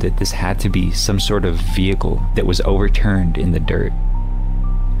 telling him that this had to be some sort of vehicle that was overturned in the dirt.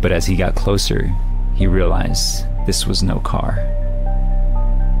 But as he got closer, he realized this was no car.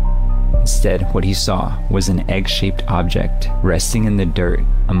 Instead, what he saw was an egg-shaped object resting in the dirt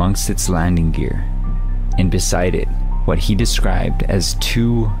amongst its landing gear, and beside it, what he described as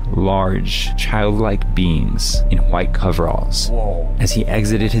 2 large, childlike beings in white coveralls. Whoa. As he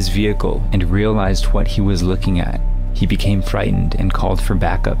exited his vehicle and realized what he was looking at, he became frightened and called for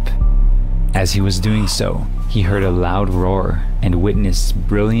backup. As he was doing so, he heard a loud roar and witnessed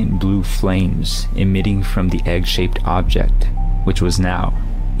brilliant blue flames emitting from the egg-shaped object, which was now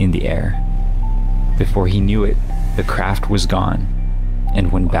in the air. Before he knew it, the craft was gone,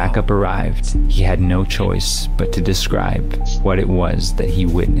 and when backup arrived, he had no choice but to describe what it was that he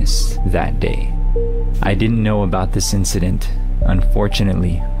witnessed that day. I didn't know about this incident,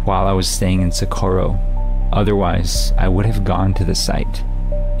 unfortunately, while I was staying in Socorro. Otherwise, I would have gone to the site.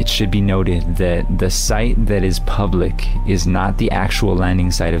 It should be noted that the site that is public is not the actual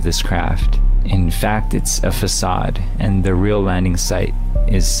landing site of this craft. In fact, it's a facade, and the real landing site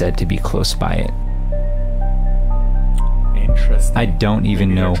is said to be close by it. Interesting. I don't even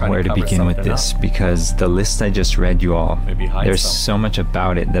Maybe know they're trying where to cover begin with something this up. because the list I just read you all, Maybe hide there's some. so much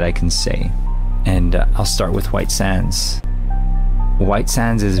about it that I can say. And I'll start with White Sands. White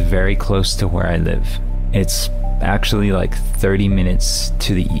Sands is very close to where I live. It's actually like 30 minutes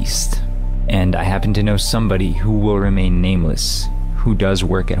to the east. And I happen to know somebody who will remain nameless who does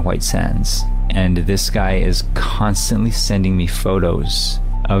work at White Sands. And this guy is constantly sending me photos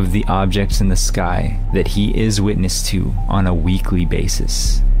of the objects in the sky that he is witness to on a weekly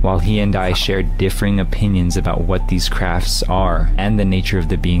basis. While he and I share differing opinions about what these crafts are and the nature of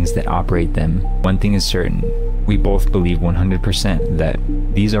the beings that operate them, one thing is certain: we both believe 100% that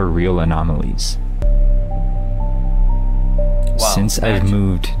these are real anomalies. Wow, Since I've imagine.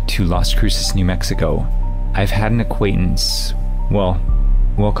 moved to Las Cruces, New Mexico, I've had an acquaintance, well,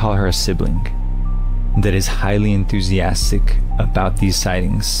 we'll call her a sibling, that is highly enthusiastic about these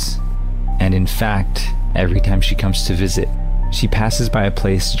sightings. And in fact, every time she comes to visit, she passes by a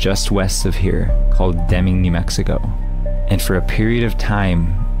place just west of here called Deming, New Mexico. And for a period of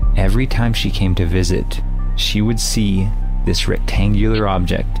time, every time she came to visit, she would see this rectangular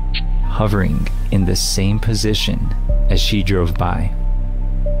object hovering in the same position as she drove by.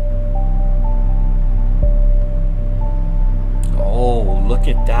 Oh, look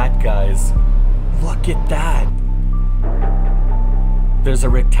at that, guys. Look at that. There's a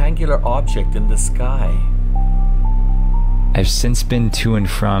rectangular object in the sky. I've since been to and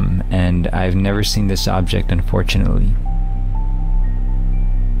from, and I've never seen this object, unfortunately.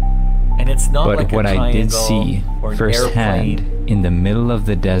 And it's not But like what a I did triangle see or an firsthand airplane. in the middle of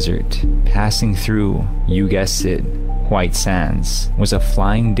the desert, passing through, you guessed it, White Sands, was a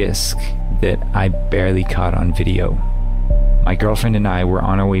flying disc that I barely caught on video. My girlfriend and I were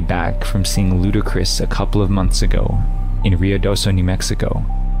on our way back from seeing Ludacris a couple of months ago in Rio Doso, New Mexico.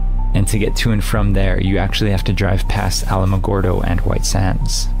 And to get to and from there, you actually have to drive past Alamogordo and White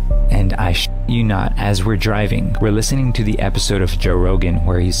Sands. And I shit you not, as we're driving, we're listening to the episode of Joe Rogan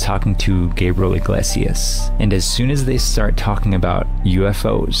where he's talking to Gabriel Iglesias. And as soon as they start talking about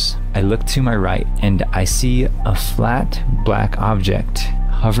UFOs, I look to my right and I see a flat black object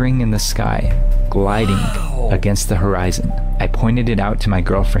hovering in the sky, gliding against the horizon. I pointed it out to my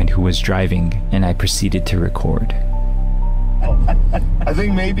girlfriend who was driving, and I proceeded to record. I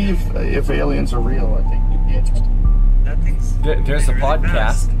think maybe if aliens are real, I think you'd be interested. There's a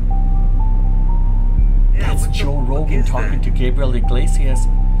podcast. That's Joe Rogan talking to Gabriel Iglesias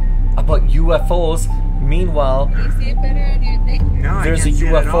about UFOs. Meanwhile, No, there's I a can't see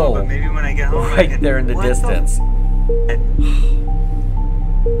it at all, but UFO maybe when I get home, I right can- there in the What distance.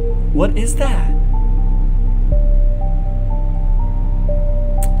 What is that?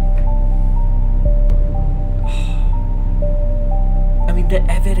 I mean, the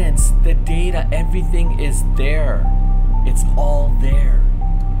evidence, the data, everything is there. It's all there.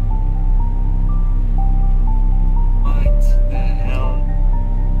 What the hell?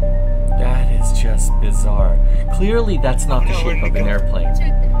 That is just bizarre. Clearly, that's not the shape of an airplane.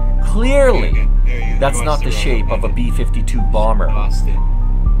 Clearly, that's not the shape of a B-52 bomber.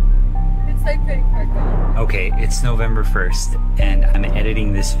 It's like pretty far gone. Okay, it's November 1st, and I'm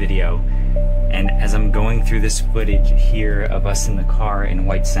editing this video. And as I'm going through this footage here of us in the car in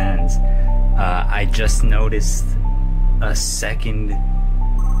White Sands, I just noticed a second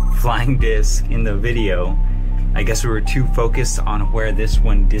flying disc in the video. I guess we were too focused on where this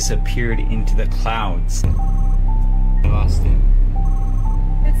one disappeared into the clouds. I lost it.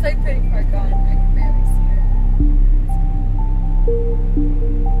 It's like pretty far gone. I can barely see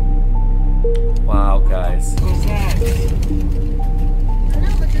it. Wow, guys. What's that? I don't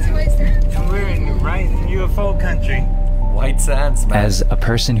know, look this way, Sam. And we're right in UFO country. White Sands, man. As a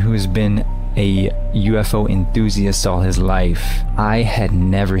person who has been a UFO enthusiast all his life, I had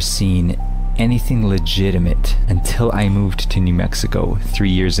never seen anything legitimate until I moved to New Mexico 3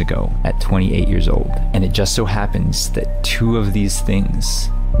 years ago at 28 years old. And it just so happens that two of these things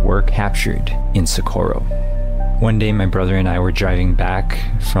were captured in Socorro. One day my brother and I were driving back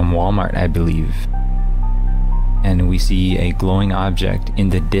from Walmart, I believe, and we see a glowing object in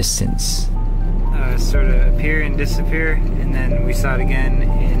the distance. Sort of appear and disappear, and then we saw it again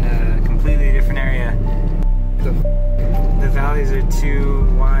in a completely different area. The valleys are too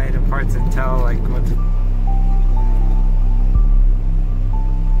wide apart to tell like what the...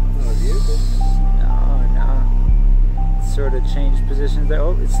 No. It's sort of changed positions there.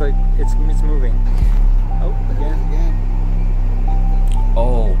 Oh, it's like it's moving. Oh, again.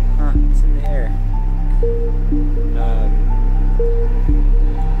 Oh, Huh, it's in the air.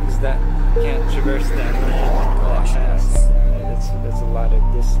 Is that can't traverse that land that gosh, fast. yes. That's a lot of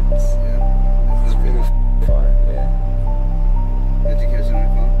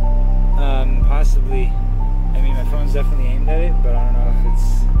aimed at it, but I don't know if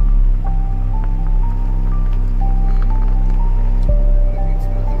it's...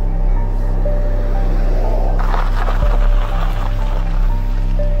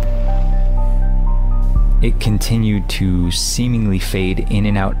 It continued to seemingly fade in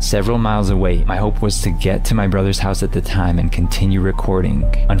and out several miles away. My hope was to get to my brother's house at the time and continue recording.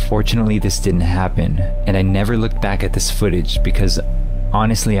 Unfortunately, this didn't happen, and I never looked back at this footage because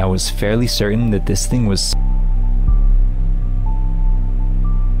honestly, I was fairly certain that this thing was...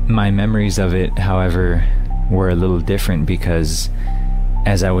 My memories of it, however, were a little different because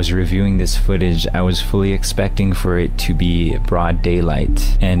as I was reviewing this footage, I was fully expecting for it to be broad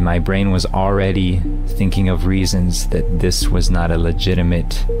daylight, and my brain was already thinking of reasons that this was not a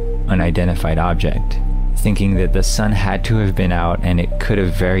legitimate, unidentified object, thinking that the sun had to have been out and it could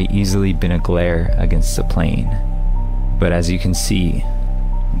have very easily been a glare against the plane. But as you can see,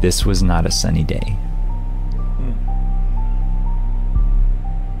 this was not a sunny day.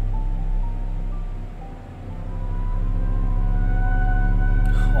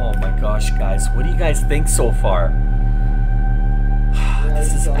 Gosh, guys, what do you guys think so far?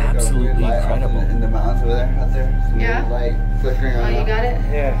 This is absolutely incredible. In the mountains over there, out there. Some Yeah. light flickering on. Oh, you got it?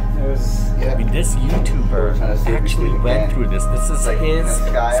 Yeah, it was... I mean, this YouTuber actually went through this. This is his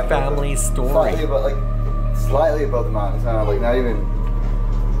family story. Slightly above the mountains, not even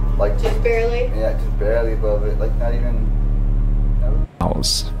like Just barely? Yeah, just barely above it, like not even.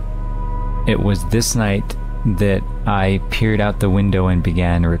 It was this night that I peered out the window and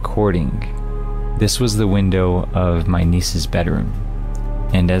began recording. This was the window of my niece's bedroom,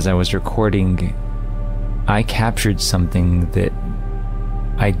 and as I was recording, I captured something that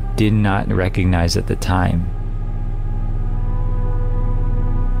I did not recognize at the time.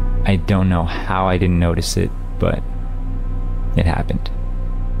 I don't know how I didn't notice it, but it happened.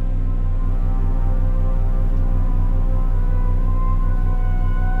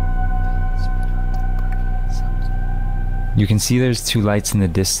 You can see there's two lights in the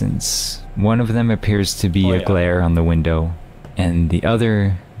distance. One of them appears to be a glare on the window, and the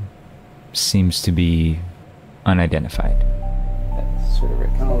other seems to be unidentified. That's sort of right.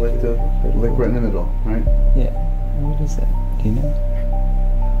 Kind of like right in the middle, right? Yeah. What is that? Do you know?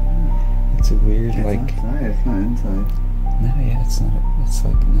 It's a weird, It's outside. It's not inside. No, yeah, it's not. It's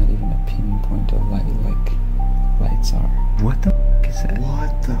like not even a pinpoint of light like lights are. What the f is that?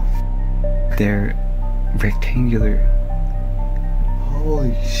 What the? They're rectangular.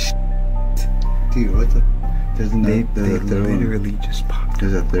 Holy shit. Dude, what the? There's They literally just popped.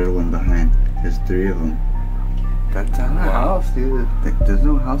 There's a third one behind. There's three of them. That's not a house, dude. Like, there's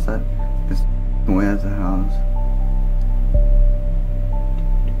no house that this way as a house.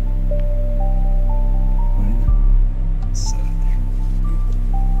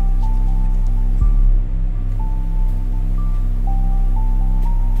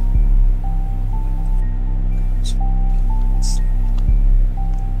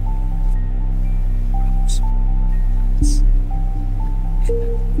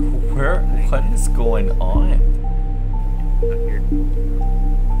 What is going on?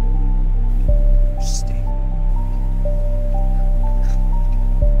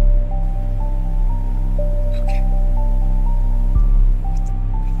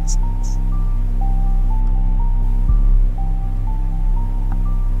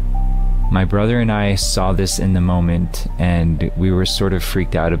 My brother and I saw this in the moment, and we were sort of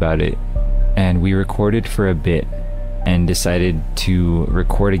freaked out about it, and we recorded for a bit and decided to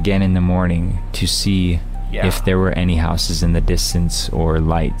record again in the morning to see if there were any houses in the distance or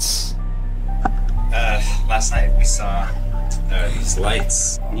lights. Last night we saw these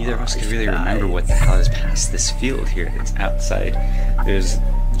lights. Neither of us could really remember what the hell is past this field here that's outside. There's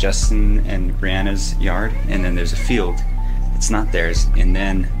Justin and Brianna's yard, and then there's a field. It's not theirs, and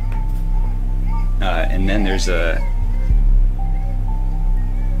then there's a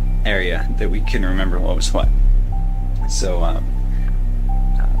area that we couldn't remember what was what. So I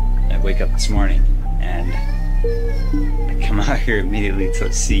wake up this morning and I come out here immediately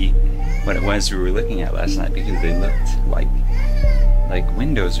to see what it was we were looking at last night, because they looked like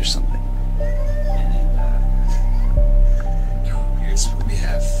windows or something. And here's what we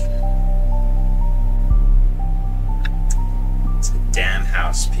have. It's a damn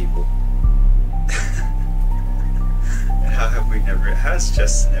house, people. How has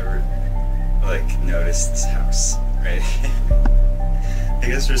Justin ever noticed this house? Right? I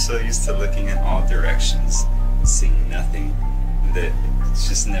guess we're so used to looking in all directions, seeing nothing, that it's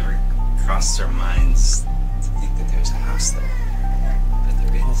just never crossed our minds to think that there's a house there. But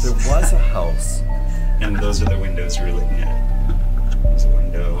there is. Oh, there was a house. And those are the windows we were looking at. There's a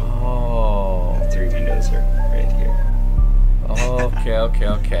window. Oh. The three windows are right here.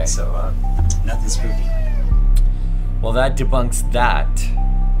 Okay. So, nothing spooky. Well, that debunks that.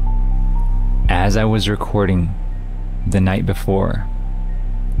 As I was recording the night before,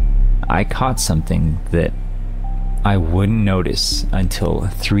 I caught something that I wouldn't notice until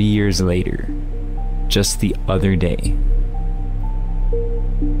 3 years later, just the other day.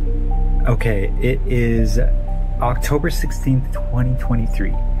 Okay, it is October 16th,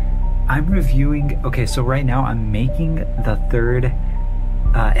 2023. I'm reviewing, okay, so right now I'm making the third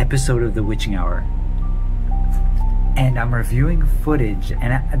episode of The Witching Hour. And I'm reviewing footage,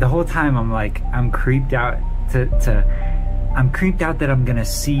 and the whole time I'm like, I'm creeped out I'm creeped out that I'm gonna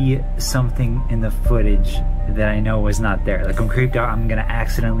see something in the footage that I know was not there. Like, I'm creeped out I'm gonna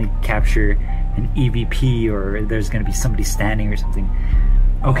accidentally capture an EVP, or there's gonna be somebody standing or something.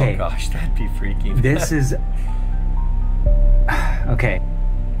 Okay. Oh gosh, that'd be freaky. This is... Okay.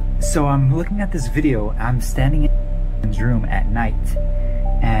 So I'm looking at this video, I'm standing in his room at night,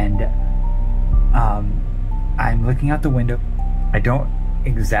 and I'm looking out the window. I don't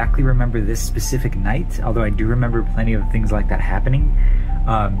exactly remember this specific night, although I do remember plenty of things like that happening.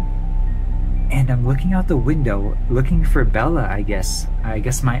 And I'm looking out the window, looking for Bella, I guess. I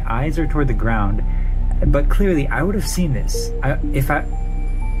guess my eyes are toward the ground, but clearly I would have seen this. I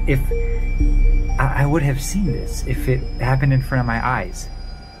would have seen this if it happened in front of my eyes.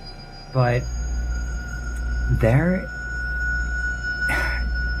 But there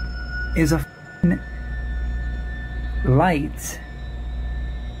is a light,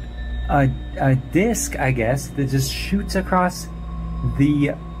 a disc, I guess, that just shoots across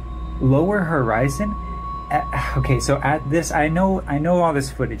the lower horizon. Okay, so at this, I know all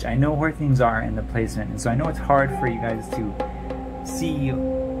this footage. I know where things are in the placement, and so I know it's hard for you guys to see.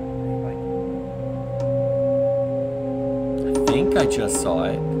 I think I just saw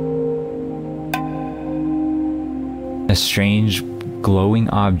it. A strange, glowing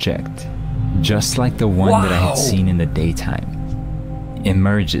object, just like the one that I had seen in the daytime,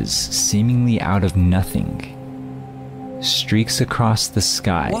 emerges seemingly out of nothing, streaks across the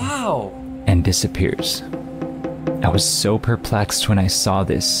sky, and disappears. I was so perplexed when I saw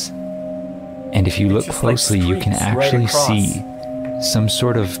this, and if you look closely, you can actually see some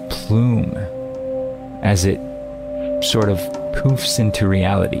sort of plume as it sort of poofs into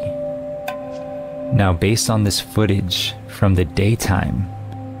reality. Now, based on this footage from the daytime,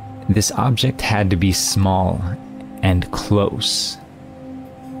 this object had to be small and close.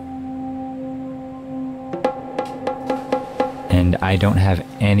 And I don't have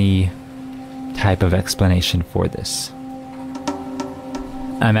any type of explanation for this.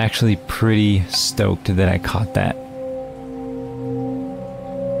 I'm actually pretty stoked that I caught that.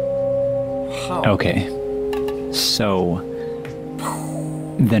 Okay, so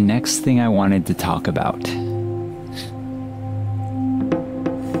the next thing I wanted to talk about.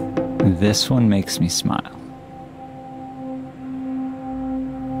 This one makes me smile.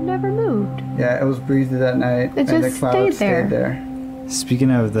 Never moved. Yeah, it was breezy that night. It and just the clouds stayed there. stayed there. Speaking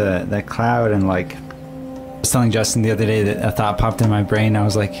of that cloud, and like, I was telling Justin the other day that a thought popped in my brain. I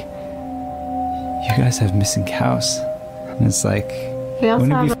was like, you guys have missing cows. And it's like,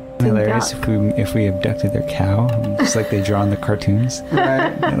 wouldn't it be hilarious if we abducted their cow, just like they draw in the cartoons?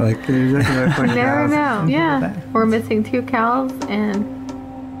 Right. Like, You never know. Yeah. We're missing 2 cows and...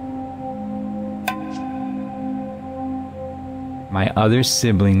 My other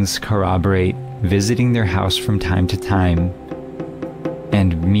siblings corroborate visiting their house from time to time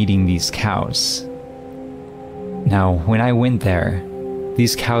and meeting these cows. Now, when I went there,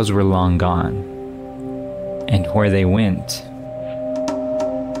 these cows were long gone. And where they went,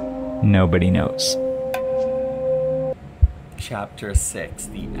 nobody knows. Chapter 6,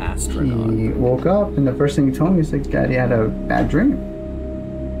 The Astronaut. He woke up, and the first thing he told me was like, Daddy had a bad dream.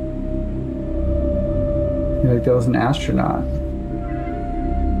 Like, there was an astronaut.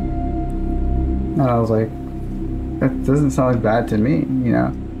 And I was like, that doesn't sound like bad to me, you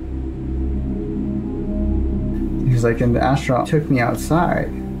know? He was like, and the astronaut took me outside.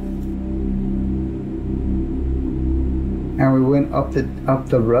 And we went up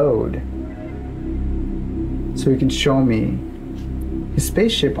the road so he could show me his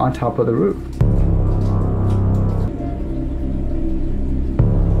spaceship on top of the roof.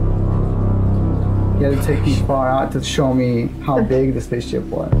 He had to take me far out to show me how big the spaceship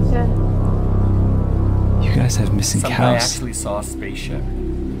was. Yeah. You guys have missing I cows. actually saw a spaceship.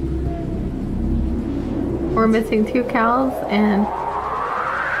 We're missing 2 cows and...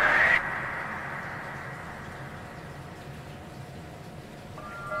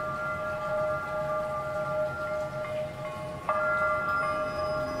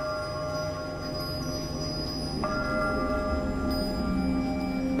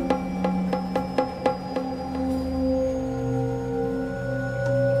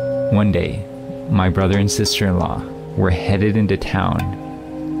 One day, my brother and sister-in-law were headed into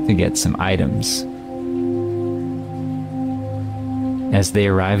town to get some items. As they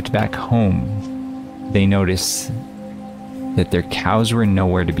arrived back home, they noticed that their cows were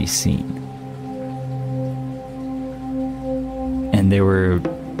nowhere to be seen. And they were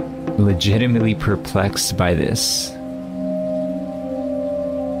legitimately perplexed by this.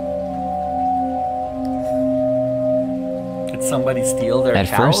 Did somebody steal their cows?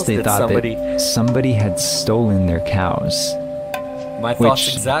 At first they Did thought that somebody had stolen their cows. My thoughts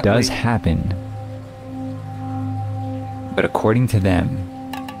which exactly. does happen. But according to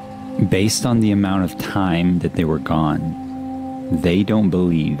them, based on the amount of time that they were gone, they don't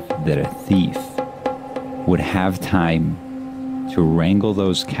believe that a thief would have time to wrangle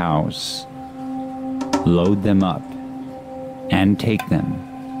those cows, load them up, and take them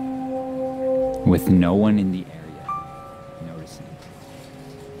with no one in the area noticing.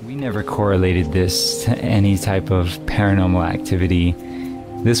 We never correlated this to any type of paranormal activity.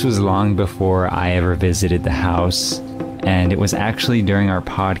 This was long before I ever visited the house, and it was actually during our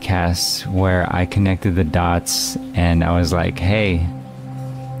podcast where I connected the dots and I was like, hey,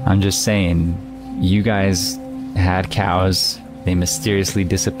 I'm just saying, you guys had cows, they mysteriously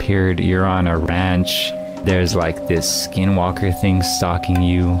disappeared, you're on a ranch, there's like this skinwalker thing stalking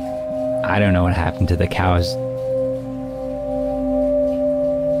you. I don't know what happened to the cows.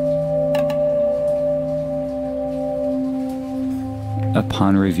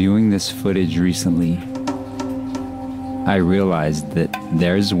 Upon reviewing this footage recently, I realized that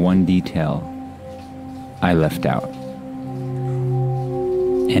there's one detail I left out.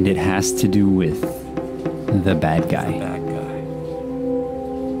 And it has to do with the bad guy.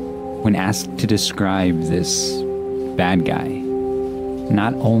 When asked to describe this bad guy,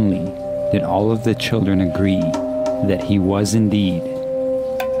 not only did all of the children agree that he was indeed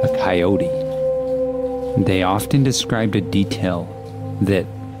a coyote, they often described a detail that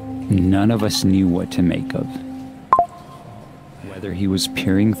none of us knew what to make of. Whether he was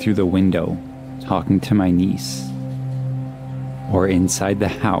peering through the window, talking to my niece, or inside the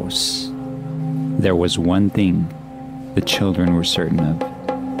house, there was one thing the children were certain of,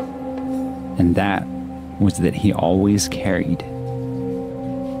 and that was that he always carried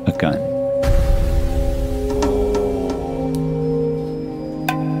a gun.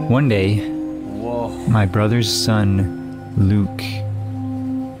 One day, my brother's son, Luke,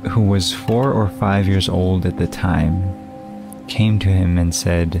 who was 4 or 5 years old at the time, came to him and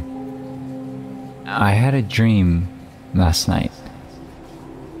said, I had a dream last night.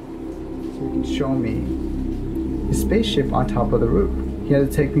 So he can show me the spaceship on top of the roof. He had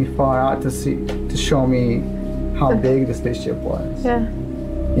to take me far out to show me how big the spaceship was. Yeah.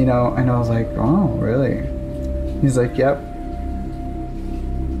 You know, and I was like, oh, really? He's like, yep.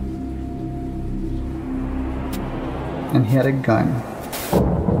 And he had a gun.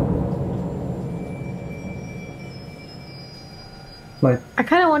 Like, I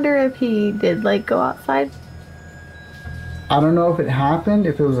kind of wonder if he did like go outside. I don't know if it happened,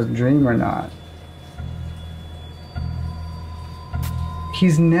 if it was a dream or not.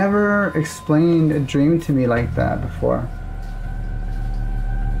 He's never explained a dream to me like that before.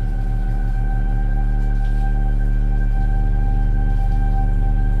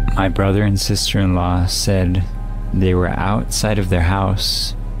 My brother and sister-in-law said they were outside of their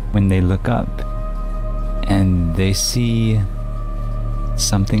house when they look up and they see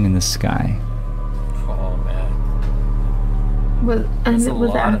something in the sky. Oh man. Was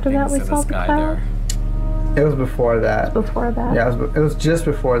after that we saw the cloud? It was before that. Before that? Yeah, it was just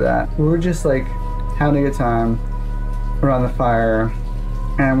before that. We were just like having a good time around the fire,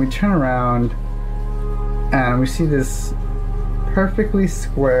 and we turn around and we see this perfectly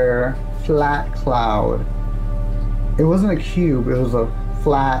square, flat cloud. It wasn't a cube, it was a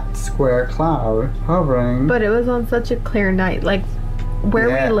flat, square cloud hovering. But it was on such a clear night. Like, where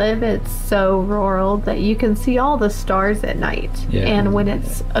we live, it's so rural that you can see all the stars at night. Yeah. And when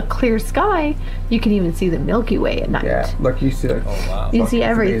it's a clear sky, you can even see the Milky Way at night. Yeah, look, you see it. Oh, wow. You see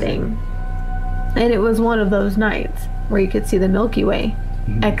everything. And it was one of those nights where you could see the Milky Way,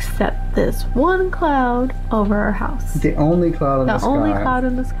 except this one cloud over our house. The only cloud in the sky. The only cloud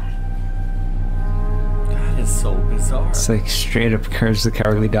in the sky. That is so bizarre. It's like straight up Courage the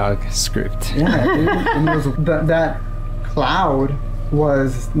Cowardly Dog script. Yeah, dude. And it was, that cloud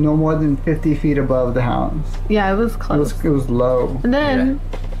was no more than 50 feet above the house. Yeah, it was close. It was low. And then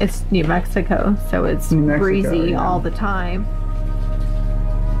it's New Mexico, so it's breezy all the time.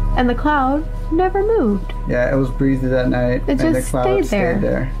 And the cloud never moved. Yeah, it was breezy that night. It and just the cloud stayed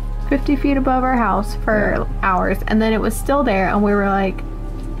there. 50 feet above our house for hours. And then it was still there, and we were like,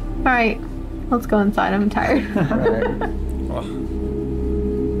 Alright, let's go inside. I'm tired.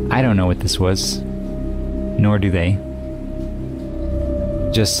 I don't know what this was, nor do they.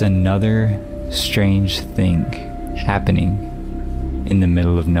 Just another strange thing happening in the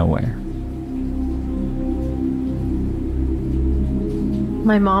middle of nowhere.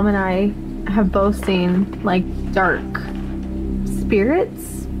 My mom and I have both seen like dark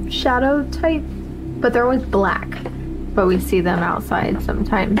spirits, shadow type, but they're always black. But we see them outside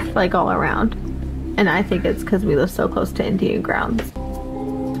sometimes, like all around. And I think it's because we live so close to Indian grounds.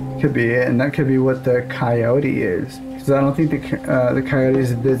 Could be it, and that could be what the coyote is. Because I don't think the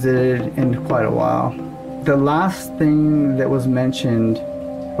coyotes visited in quite a while. The last thing that was mentioned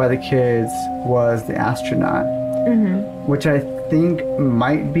by the kids was the astronaut, which I think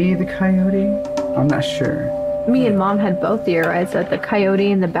might be the coyote. I'm not sure. Me and Mom had both theorized that the coyote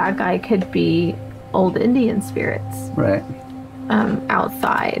and the bad guy could be old Indian spirits. Right.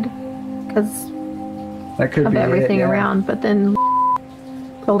 Outside. Because that could of be everything it, yeah. around. But then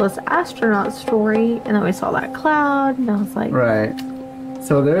told us astronaut story, and then we saw that cloud, and I was like, right.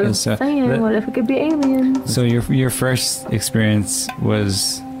 So there's saying, what if it could be aliens? So your first experience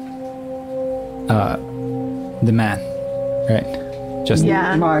was the man, right? Justin.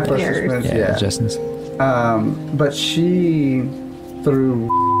 Yeah. My first experience, yeah. Justin's. But she, through,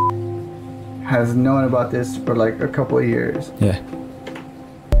 has known about this for like a couple of years. Yeah.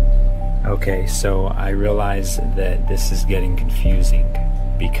 Okay, so I realize that this is getting confusing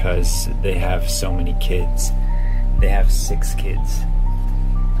because they have so many kids. They have 6 kids.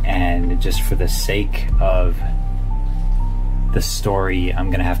 And just for the sake of the story, I'm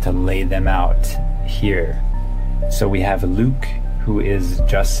gonna have to lay them out here. So we have Luke, who is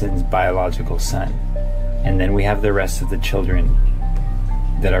Justin's biological son. And then we have the rest of the children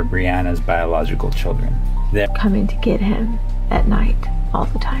that are Brianna's biological children. They're coming to get him at night all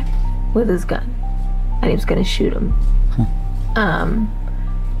the time with his gun. And he was gonna shoot him.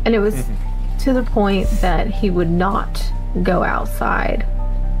 And it was to the point that he would not go outside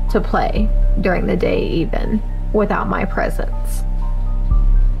to play during the day even without my presence.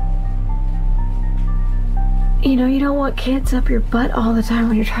 You know, you don't want kids up your butt all the time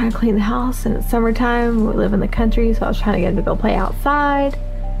when you're trying to clean the house, and it's summertime, we live in the country, so I was trying to get him to go play outside,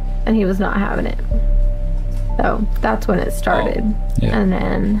 and he was not having it. So that's when it started. And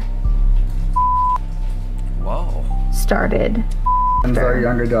then started. And our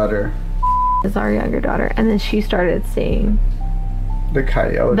younger daughter. Is our younger daughter. And then she started seeing the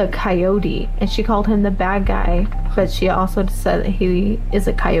coyote, and she called him the bad guy, but she also said that he is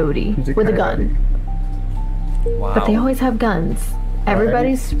a coyote with a gun. Wow. But they always have guns.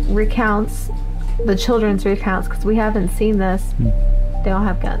 Everybody's recounts, the children's recounts, because we haven't seen this, they all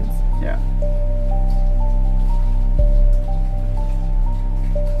have guns. Yeah.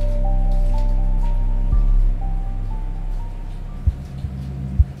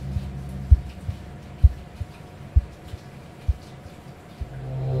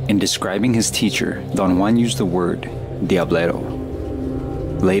 In describing his teacher, Don Juan used the word diablero.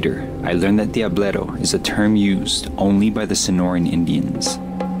 Later, I learned that diablero is a term used only by the Sonoran Indians.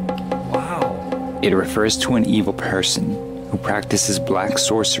 Wow. It refers to an evil person who practices black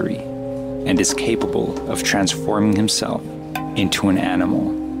sorcery and is capable of transforming himself into an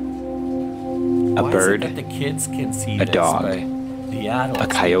animal. A bird, the kids can see a dog, the adults, a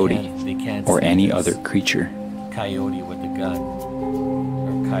coyote, they can't or see any this other creature. coyote with a gun.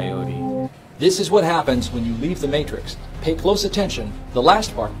 Or coyote. This is what happens when you leave the Matrix. Pay close attention. The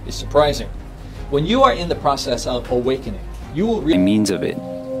last part is surprising. When you are in the process of awakening, you will By means of it,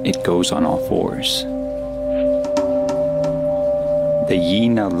 it goes on all fours. The Yi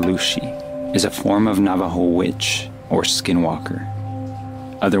Nallushi is a form of Navajo witch or skinwalker,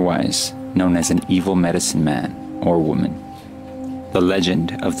 otherwise known as an evil medicine man or woman. The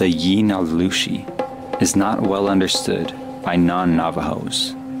legend of the Yi Nallushi is not well understood by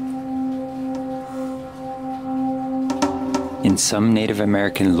non-Navajos. In some Native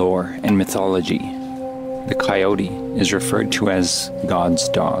American lore and mythology, the coyote is referred to as God's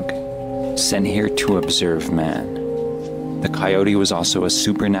dog, sent here to observe man. The coyote was also a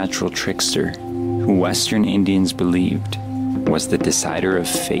supernatural trickster who Western Indians believed was the decider of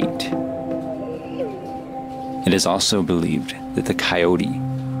fate. It is also believed that the coyote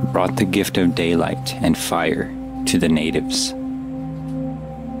brought the gift of daylight and fire to the natives.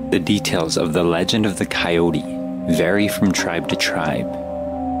 The details of the legend of the coyote vary from tribe to tribe.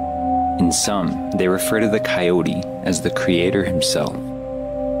 In some, they refer to the coyote as the creator himself.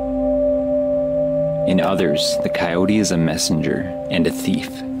 In others, the coyote is a messenger and a thief,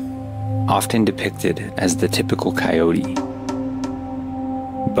 often depicted as the typical coyote.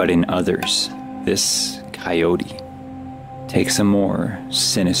 But in others, this coyote takes a more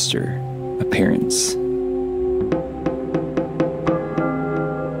sinister appearance.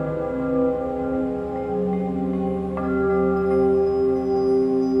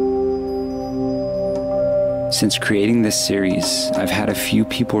 Since creating this series, I've had a few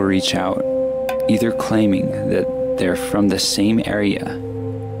people reach out, either claiming that they're from the same area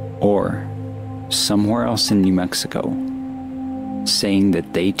or somewhere else in New Mexico, saying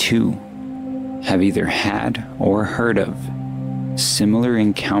that they too have either had or heard of similar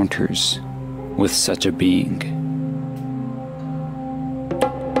encounters with such a being.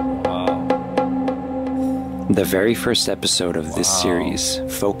 The very first episode of this series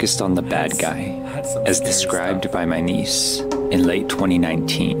focused on the bad guy, as described by my niece in late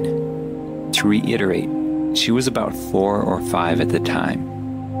 2019. To reiterate, she was about 4 or 5 at the time,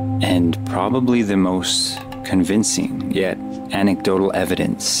 and probably the most convincing yet anecdotal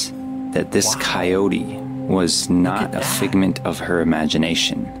evidence that this coyote was not a figment of her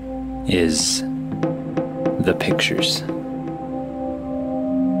imagination is the pictures.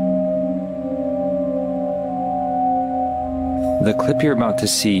 The clip you're about to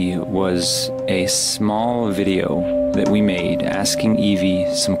see was a small video that we made asking Evie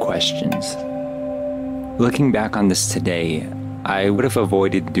some questions. Looking back on this today, I would have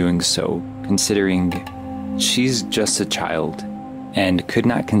avoided doing so, considering she's just a child and could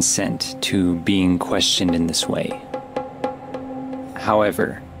not consent to being questioned in this way.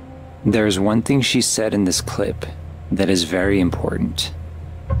 However, there's one thing she said in this clip that is very important.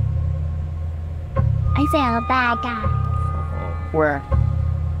 I saw a bad guy. Where?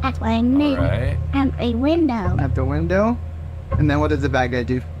 At my knee. Right. At a window. At the window? And then what does the bad guy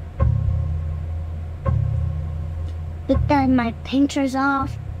do? He turned my pictures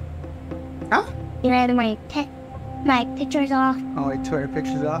off. Huh? He read my pictures off. Oh, he tore your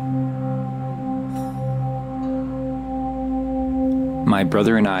pictures off? My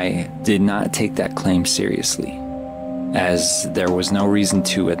brother and I did not take that claim seriously, as there was no reason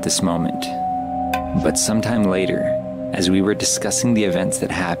to at this moment. But sometime later, as we were discussing the events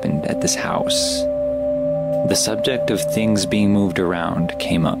that happened at this house, the subject of things being moved around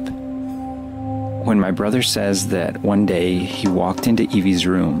came up. When my brother says that one day he walked into Evie's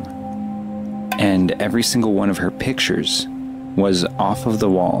room and every single one of her pictures was off of the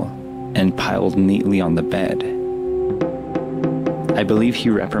wall and piled neatly on the bed, I believe he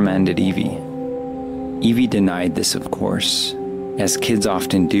reprimanded Evie. Evie denied this, of course, as kids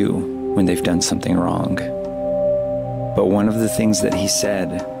often do when they've done something wrong. But one of the things that he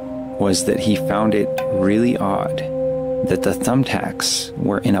said was that he found it really odd that the thumbtacks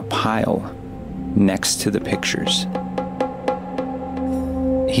were in a pile next to the pictures.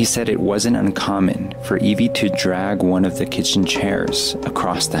 He said it wasn't uncommon for Evie to drag one of the kitchen chairs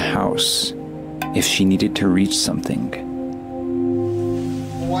across the house if she needed to reach something.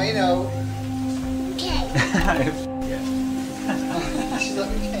 Well, you know. Okay. She's like,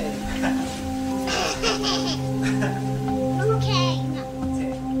 okay.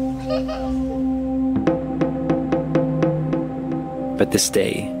 But this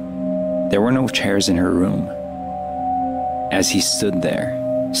day, there were no chairs in her room. As he stood there,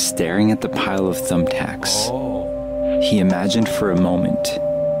 staring at the pile of thumbtacks, he imagined for a moment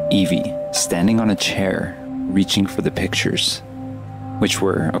Evie standing on a chair, reaching for the pictures, which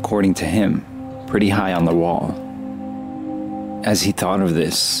were, according to him, pretty high on the wall. As he thought of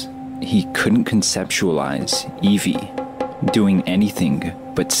this, he couldn't conceptualize Evie doing anything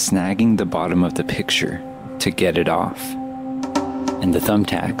but snagging the bottom of the picture to get it off, and the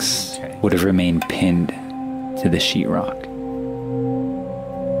thumbtacks would have remained pinned to the sheetrock.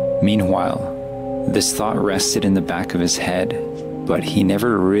 Meanwhile, this thought rested in the back of his head, but he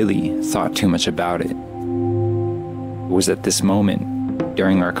never really thought too much about it. It was at this moment,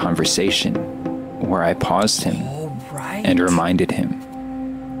 during our conversation, where I paused him and reminded him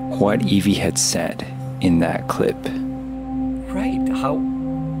what Evie had said in that clip. Right, how?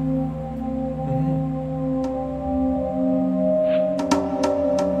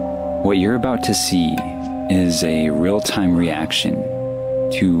 What you're about to see is a real-time reaction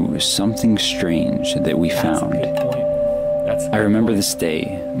to something strange that we found. I remember this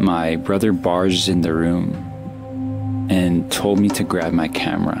day, my brother barged in the room and told me to grab my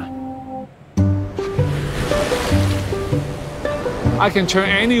camera. I can turn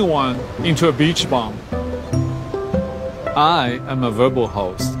anyone into a beach bomb. I am a verbal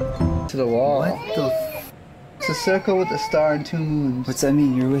host. To the wall. What the It's a circle with a star and 2 moons. What's that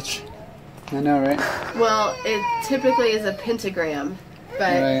mean? You're a witch? I know, right? Well, it typically is a pentagram,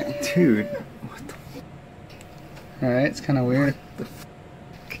 but... Right. Dude. Alright, it's kind of weird.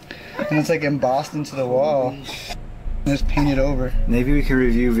 And it's like embossed into the wall. And it's painted over. Maybe we can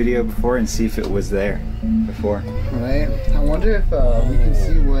review video before and see if it was there before. Right? I wonder if we can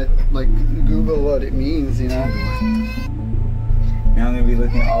see what, like, Google what it means, you know? Now I'm gonna be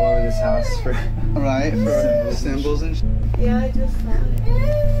looking all over this house for right, for symbols and shit. Yeah, I just saw it.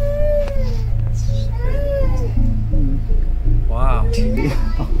 Wow.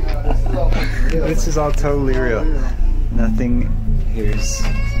 This is all totally real. Nothing here is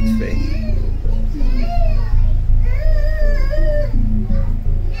fake.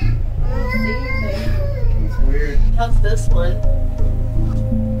 It's weird. How's this one?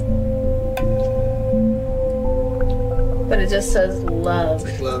 But it just says love.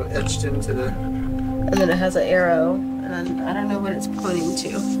 It's like love etched into the... And then it has an arrow. And I don't know what it's pointing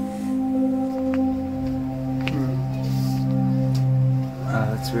to.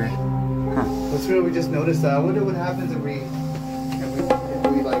 That's weird. Huh. That's weird, we just noticed that. I wonder what happens if we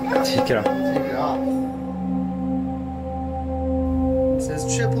like... Take it off. Take it off. It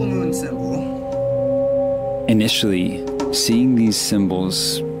says triple moon symbol. Initially, seeing these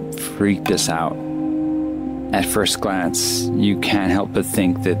symbols freaked us out. At first glance, you can't help but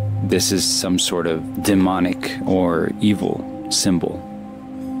think that this is some sort of demonic or evil symbol.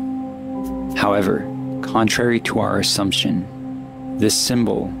 However, contrary to our assumption, this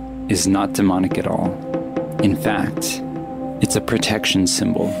symbol is not demonic at all. In fact, it's a protection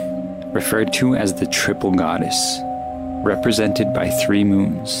symbol, referred to as the triple goddess, represented by 3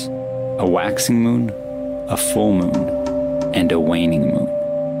 moons, a waxing moon, a full moon, and a waning moon.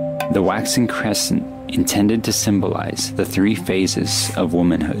 The waxing crescent intended to symbolize the 3 phases of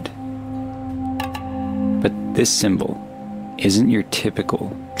womanhood. But this symbol isn't your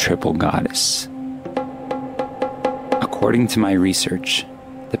typical triple goddess. According to my research,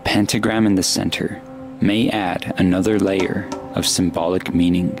 the pentagram in the center may add another layer of symbolic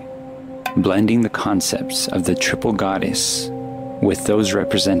meaning, blending the concepts of the triple goddess with those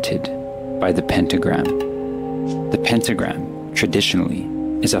represented by the pentagram. The pentagram, traditionally,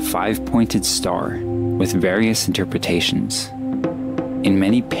 is a 5-pointed star with various interpretations. In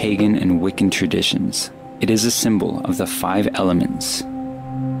many pagan and Wiccan traditions, it is a symbol of the 5 elements: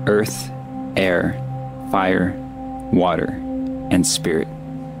 earth, air, fire, water, and spirit.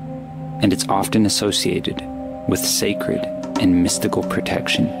 And it's often associated with sacred and mystical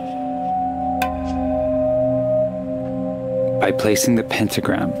protection. By placing the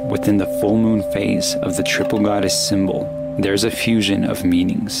pentagram within the full moon phase of the triple goddess symbol, there's a fusion of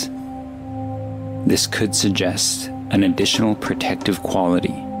meanings. This could suggest an additional protective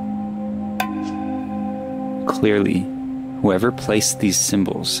quality. Clearly, whoever placed these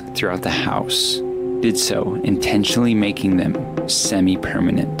symbols throughout the house did so intentionally making them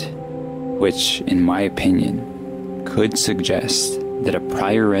semi-permanent, which, in my opinion, could suggest that a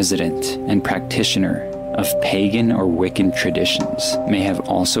prior resident and practitioner of pagan or Wiccan traditions may have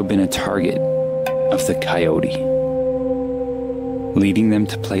also been a target of the coyote, leading them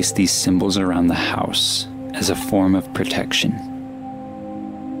to place these symbols around the house as a form of protection.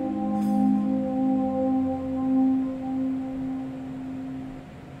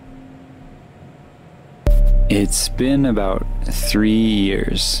 It's been about 3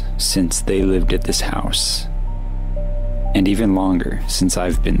 years since they lived at this house, and even longer since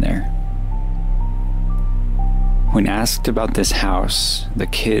I've been there. When asked about this house, the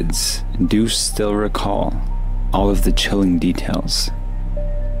kids do still recall all of the chilling details.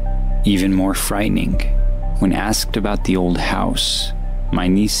 Even more frightening, when asked about the old house, my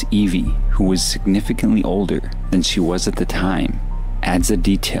niece Evie, who was significantly older than she was at the time, adds a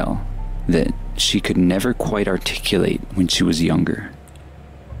detail that she could never quite articulate when she was younger.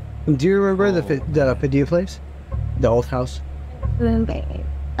 Do you remember the Padilla place? The old house?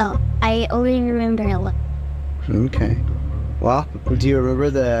 Oh, I only remember a lot. Okay. Well, do you remember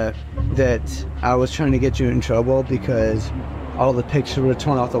that I was trying to get you in trouble because all the pictures were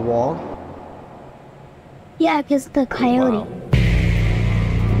torn off the wall? Yeah, because the coyote.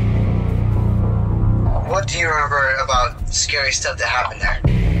 What do you remember about scary stuff that happened there?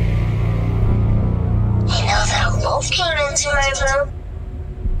 You know that a wolf came into my room.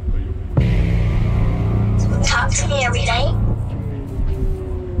 Talk to me every night.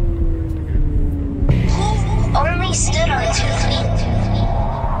 He only stood on 2 feet.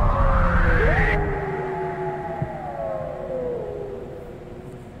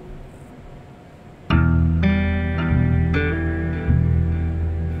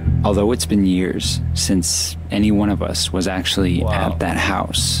 Although it's been years since any one of us was actually at that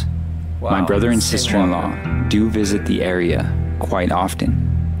house, my brother and sister-in-law do visit the area quite often.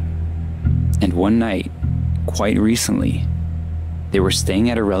 And one night, quite recently, They were staying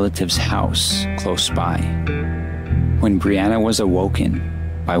at a relative's house close by when Brianna was awoken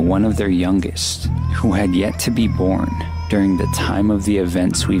by one of their youngest, who had yet to be born during the time of the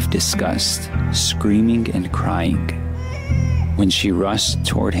events we've discussed, screaming and crying. When she rushed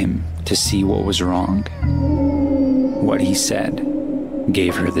toward him to see what was wrong, what he said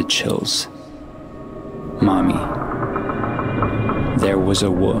gave her the chills. "Mommy, there was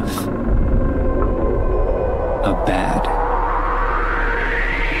a wolf. A bad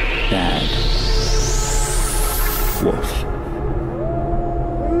wolf."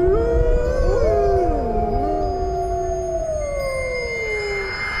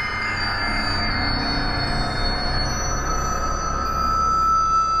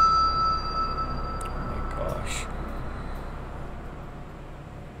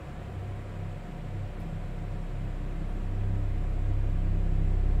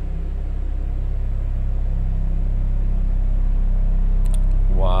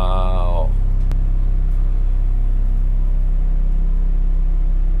 Wow.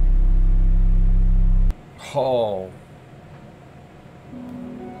 Oh.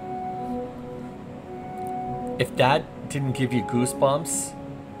 If that didn't give you goosebumps,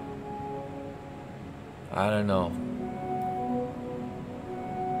 I don't know.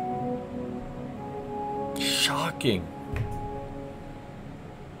 Shocking.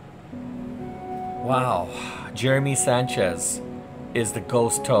 Wow. Jeremy Sanchez is the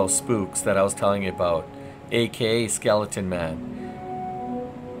ghost toe spooks that I was telling you about, aka Skeleton Man.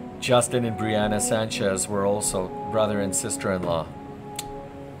 Justin and Brianna Sanchez were also brother and sister-in-law.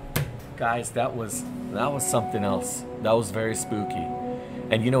 Guys, that was something else. That was very spooky.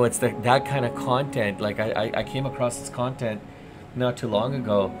 And you know, it's that kind of content. Like I came across this content not too long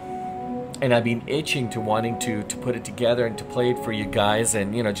ago, and I've been itching to wanting to put it together and to play it for you guys,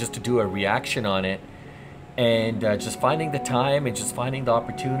 and you know, just to do a reaction on it. And just finding the time and just finding the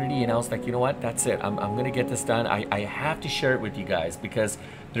opportunity, and I was like, you know what, that's it, I'm gonna get this done. I have to share it with you guys, because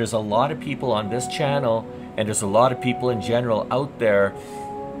there's a lot of people on this channel, and there's a lot of people in general out there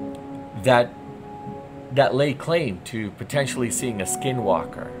that lay claim to potentially seeing a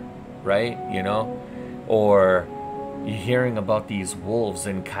skinwalker, right? You know, or you're hearing about these wolves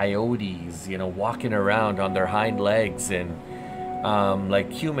and coyotes, you know, walking around on their hind legs and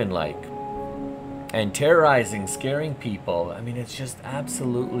like human-like, and terrorizing, scaring people. I mean, it's just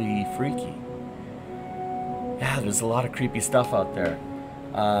absolutely freaky. Yeah, there's a lot of creepy stuff out there.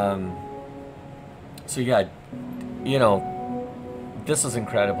 So yeah, you know, this is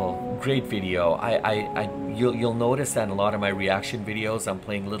incredible. Great video. You'll notice that in a lot of my reaction videos, I'm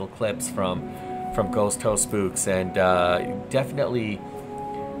playing little clips from Ghost Toe Spooks, and definitely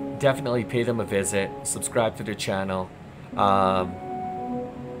pay them a visit. Subscribe to their channel.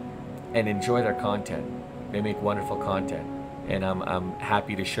 And enjoy their content. They make wonderful content, and I'm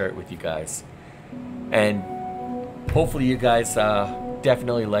happy to share it with you guys. And hopefully you guys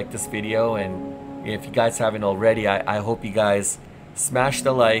definitely like this video, and if you guys haven't already, I hope you guys smash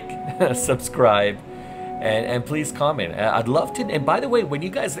the like, subscribe, and please comment. I'd love to. And by the way, when you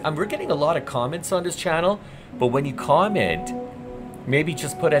guys, we're getting a lot of comments on this channel, but when you comment, maybe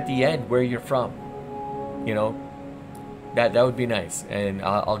just put at the end where you're from, you know. That would be nice, and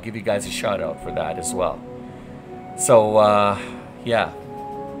I'll give you guys a shout out for that as well. So yeah,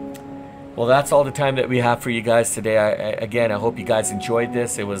 well, that's all the time that we have for you guys today. Again, I hope you guys enjoyed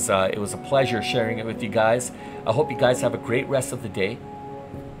this. It was a pleasure sharing it with you guys. I hope you guys have a great rest of the day,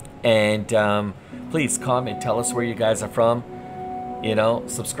 and please comment, tell us where you guys are from. You know,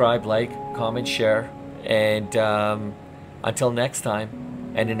 subscribe, like, comment, share, and until next time.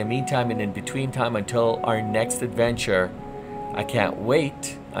 And in the meantime, and in between time, until our next adventure, I can't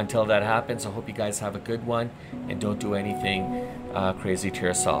wait until that happens. I hope you guys have a good one, and don't do anything crazy to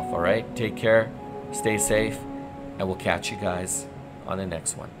yourself, all right? Take care, stay safe, and we'll catch you guys on the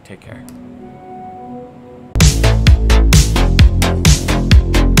next one. Take care.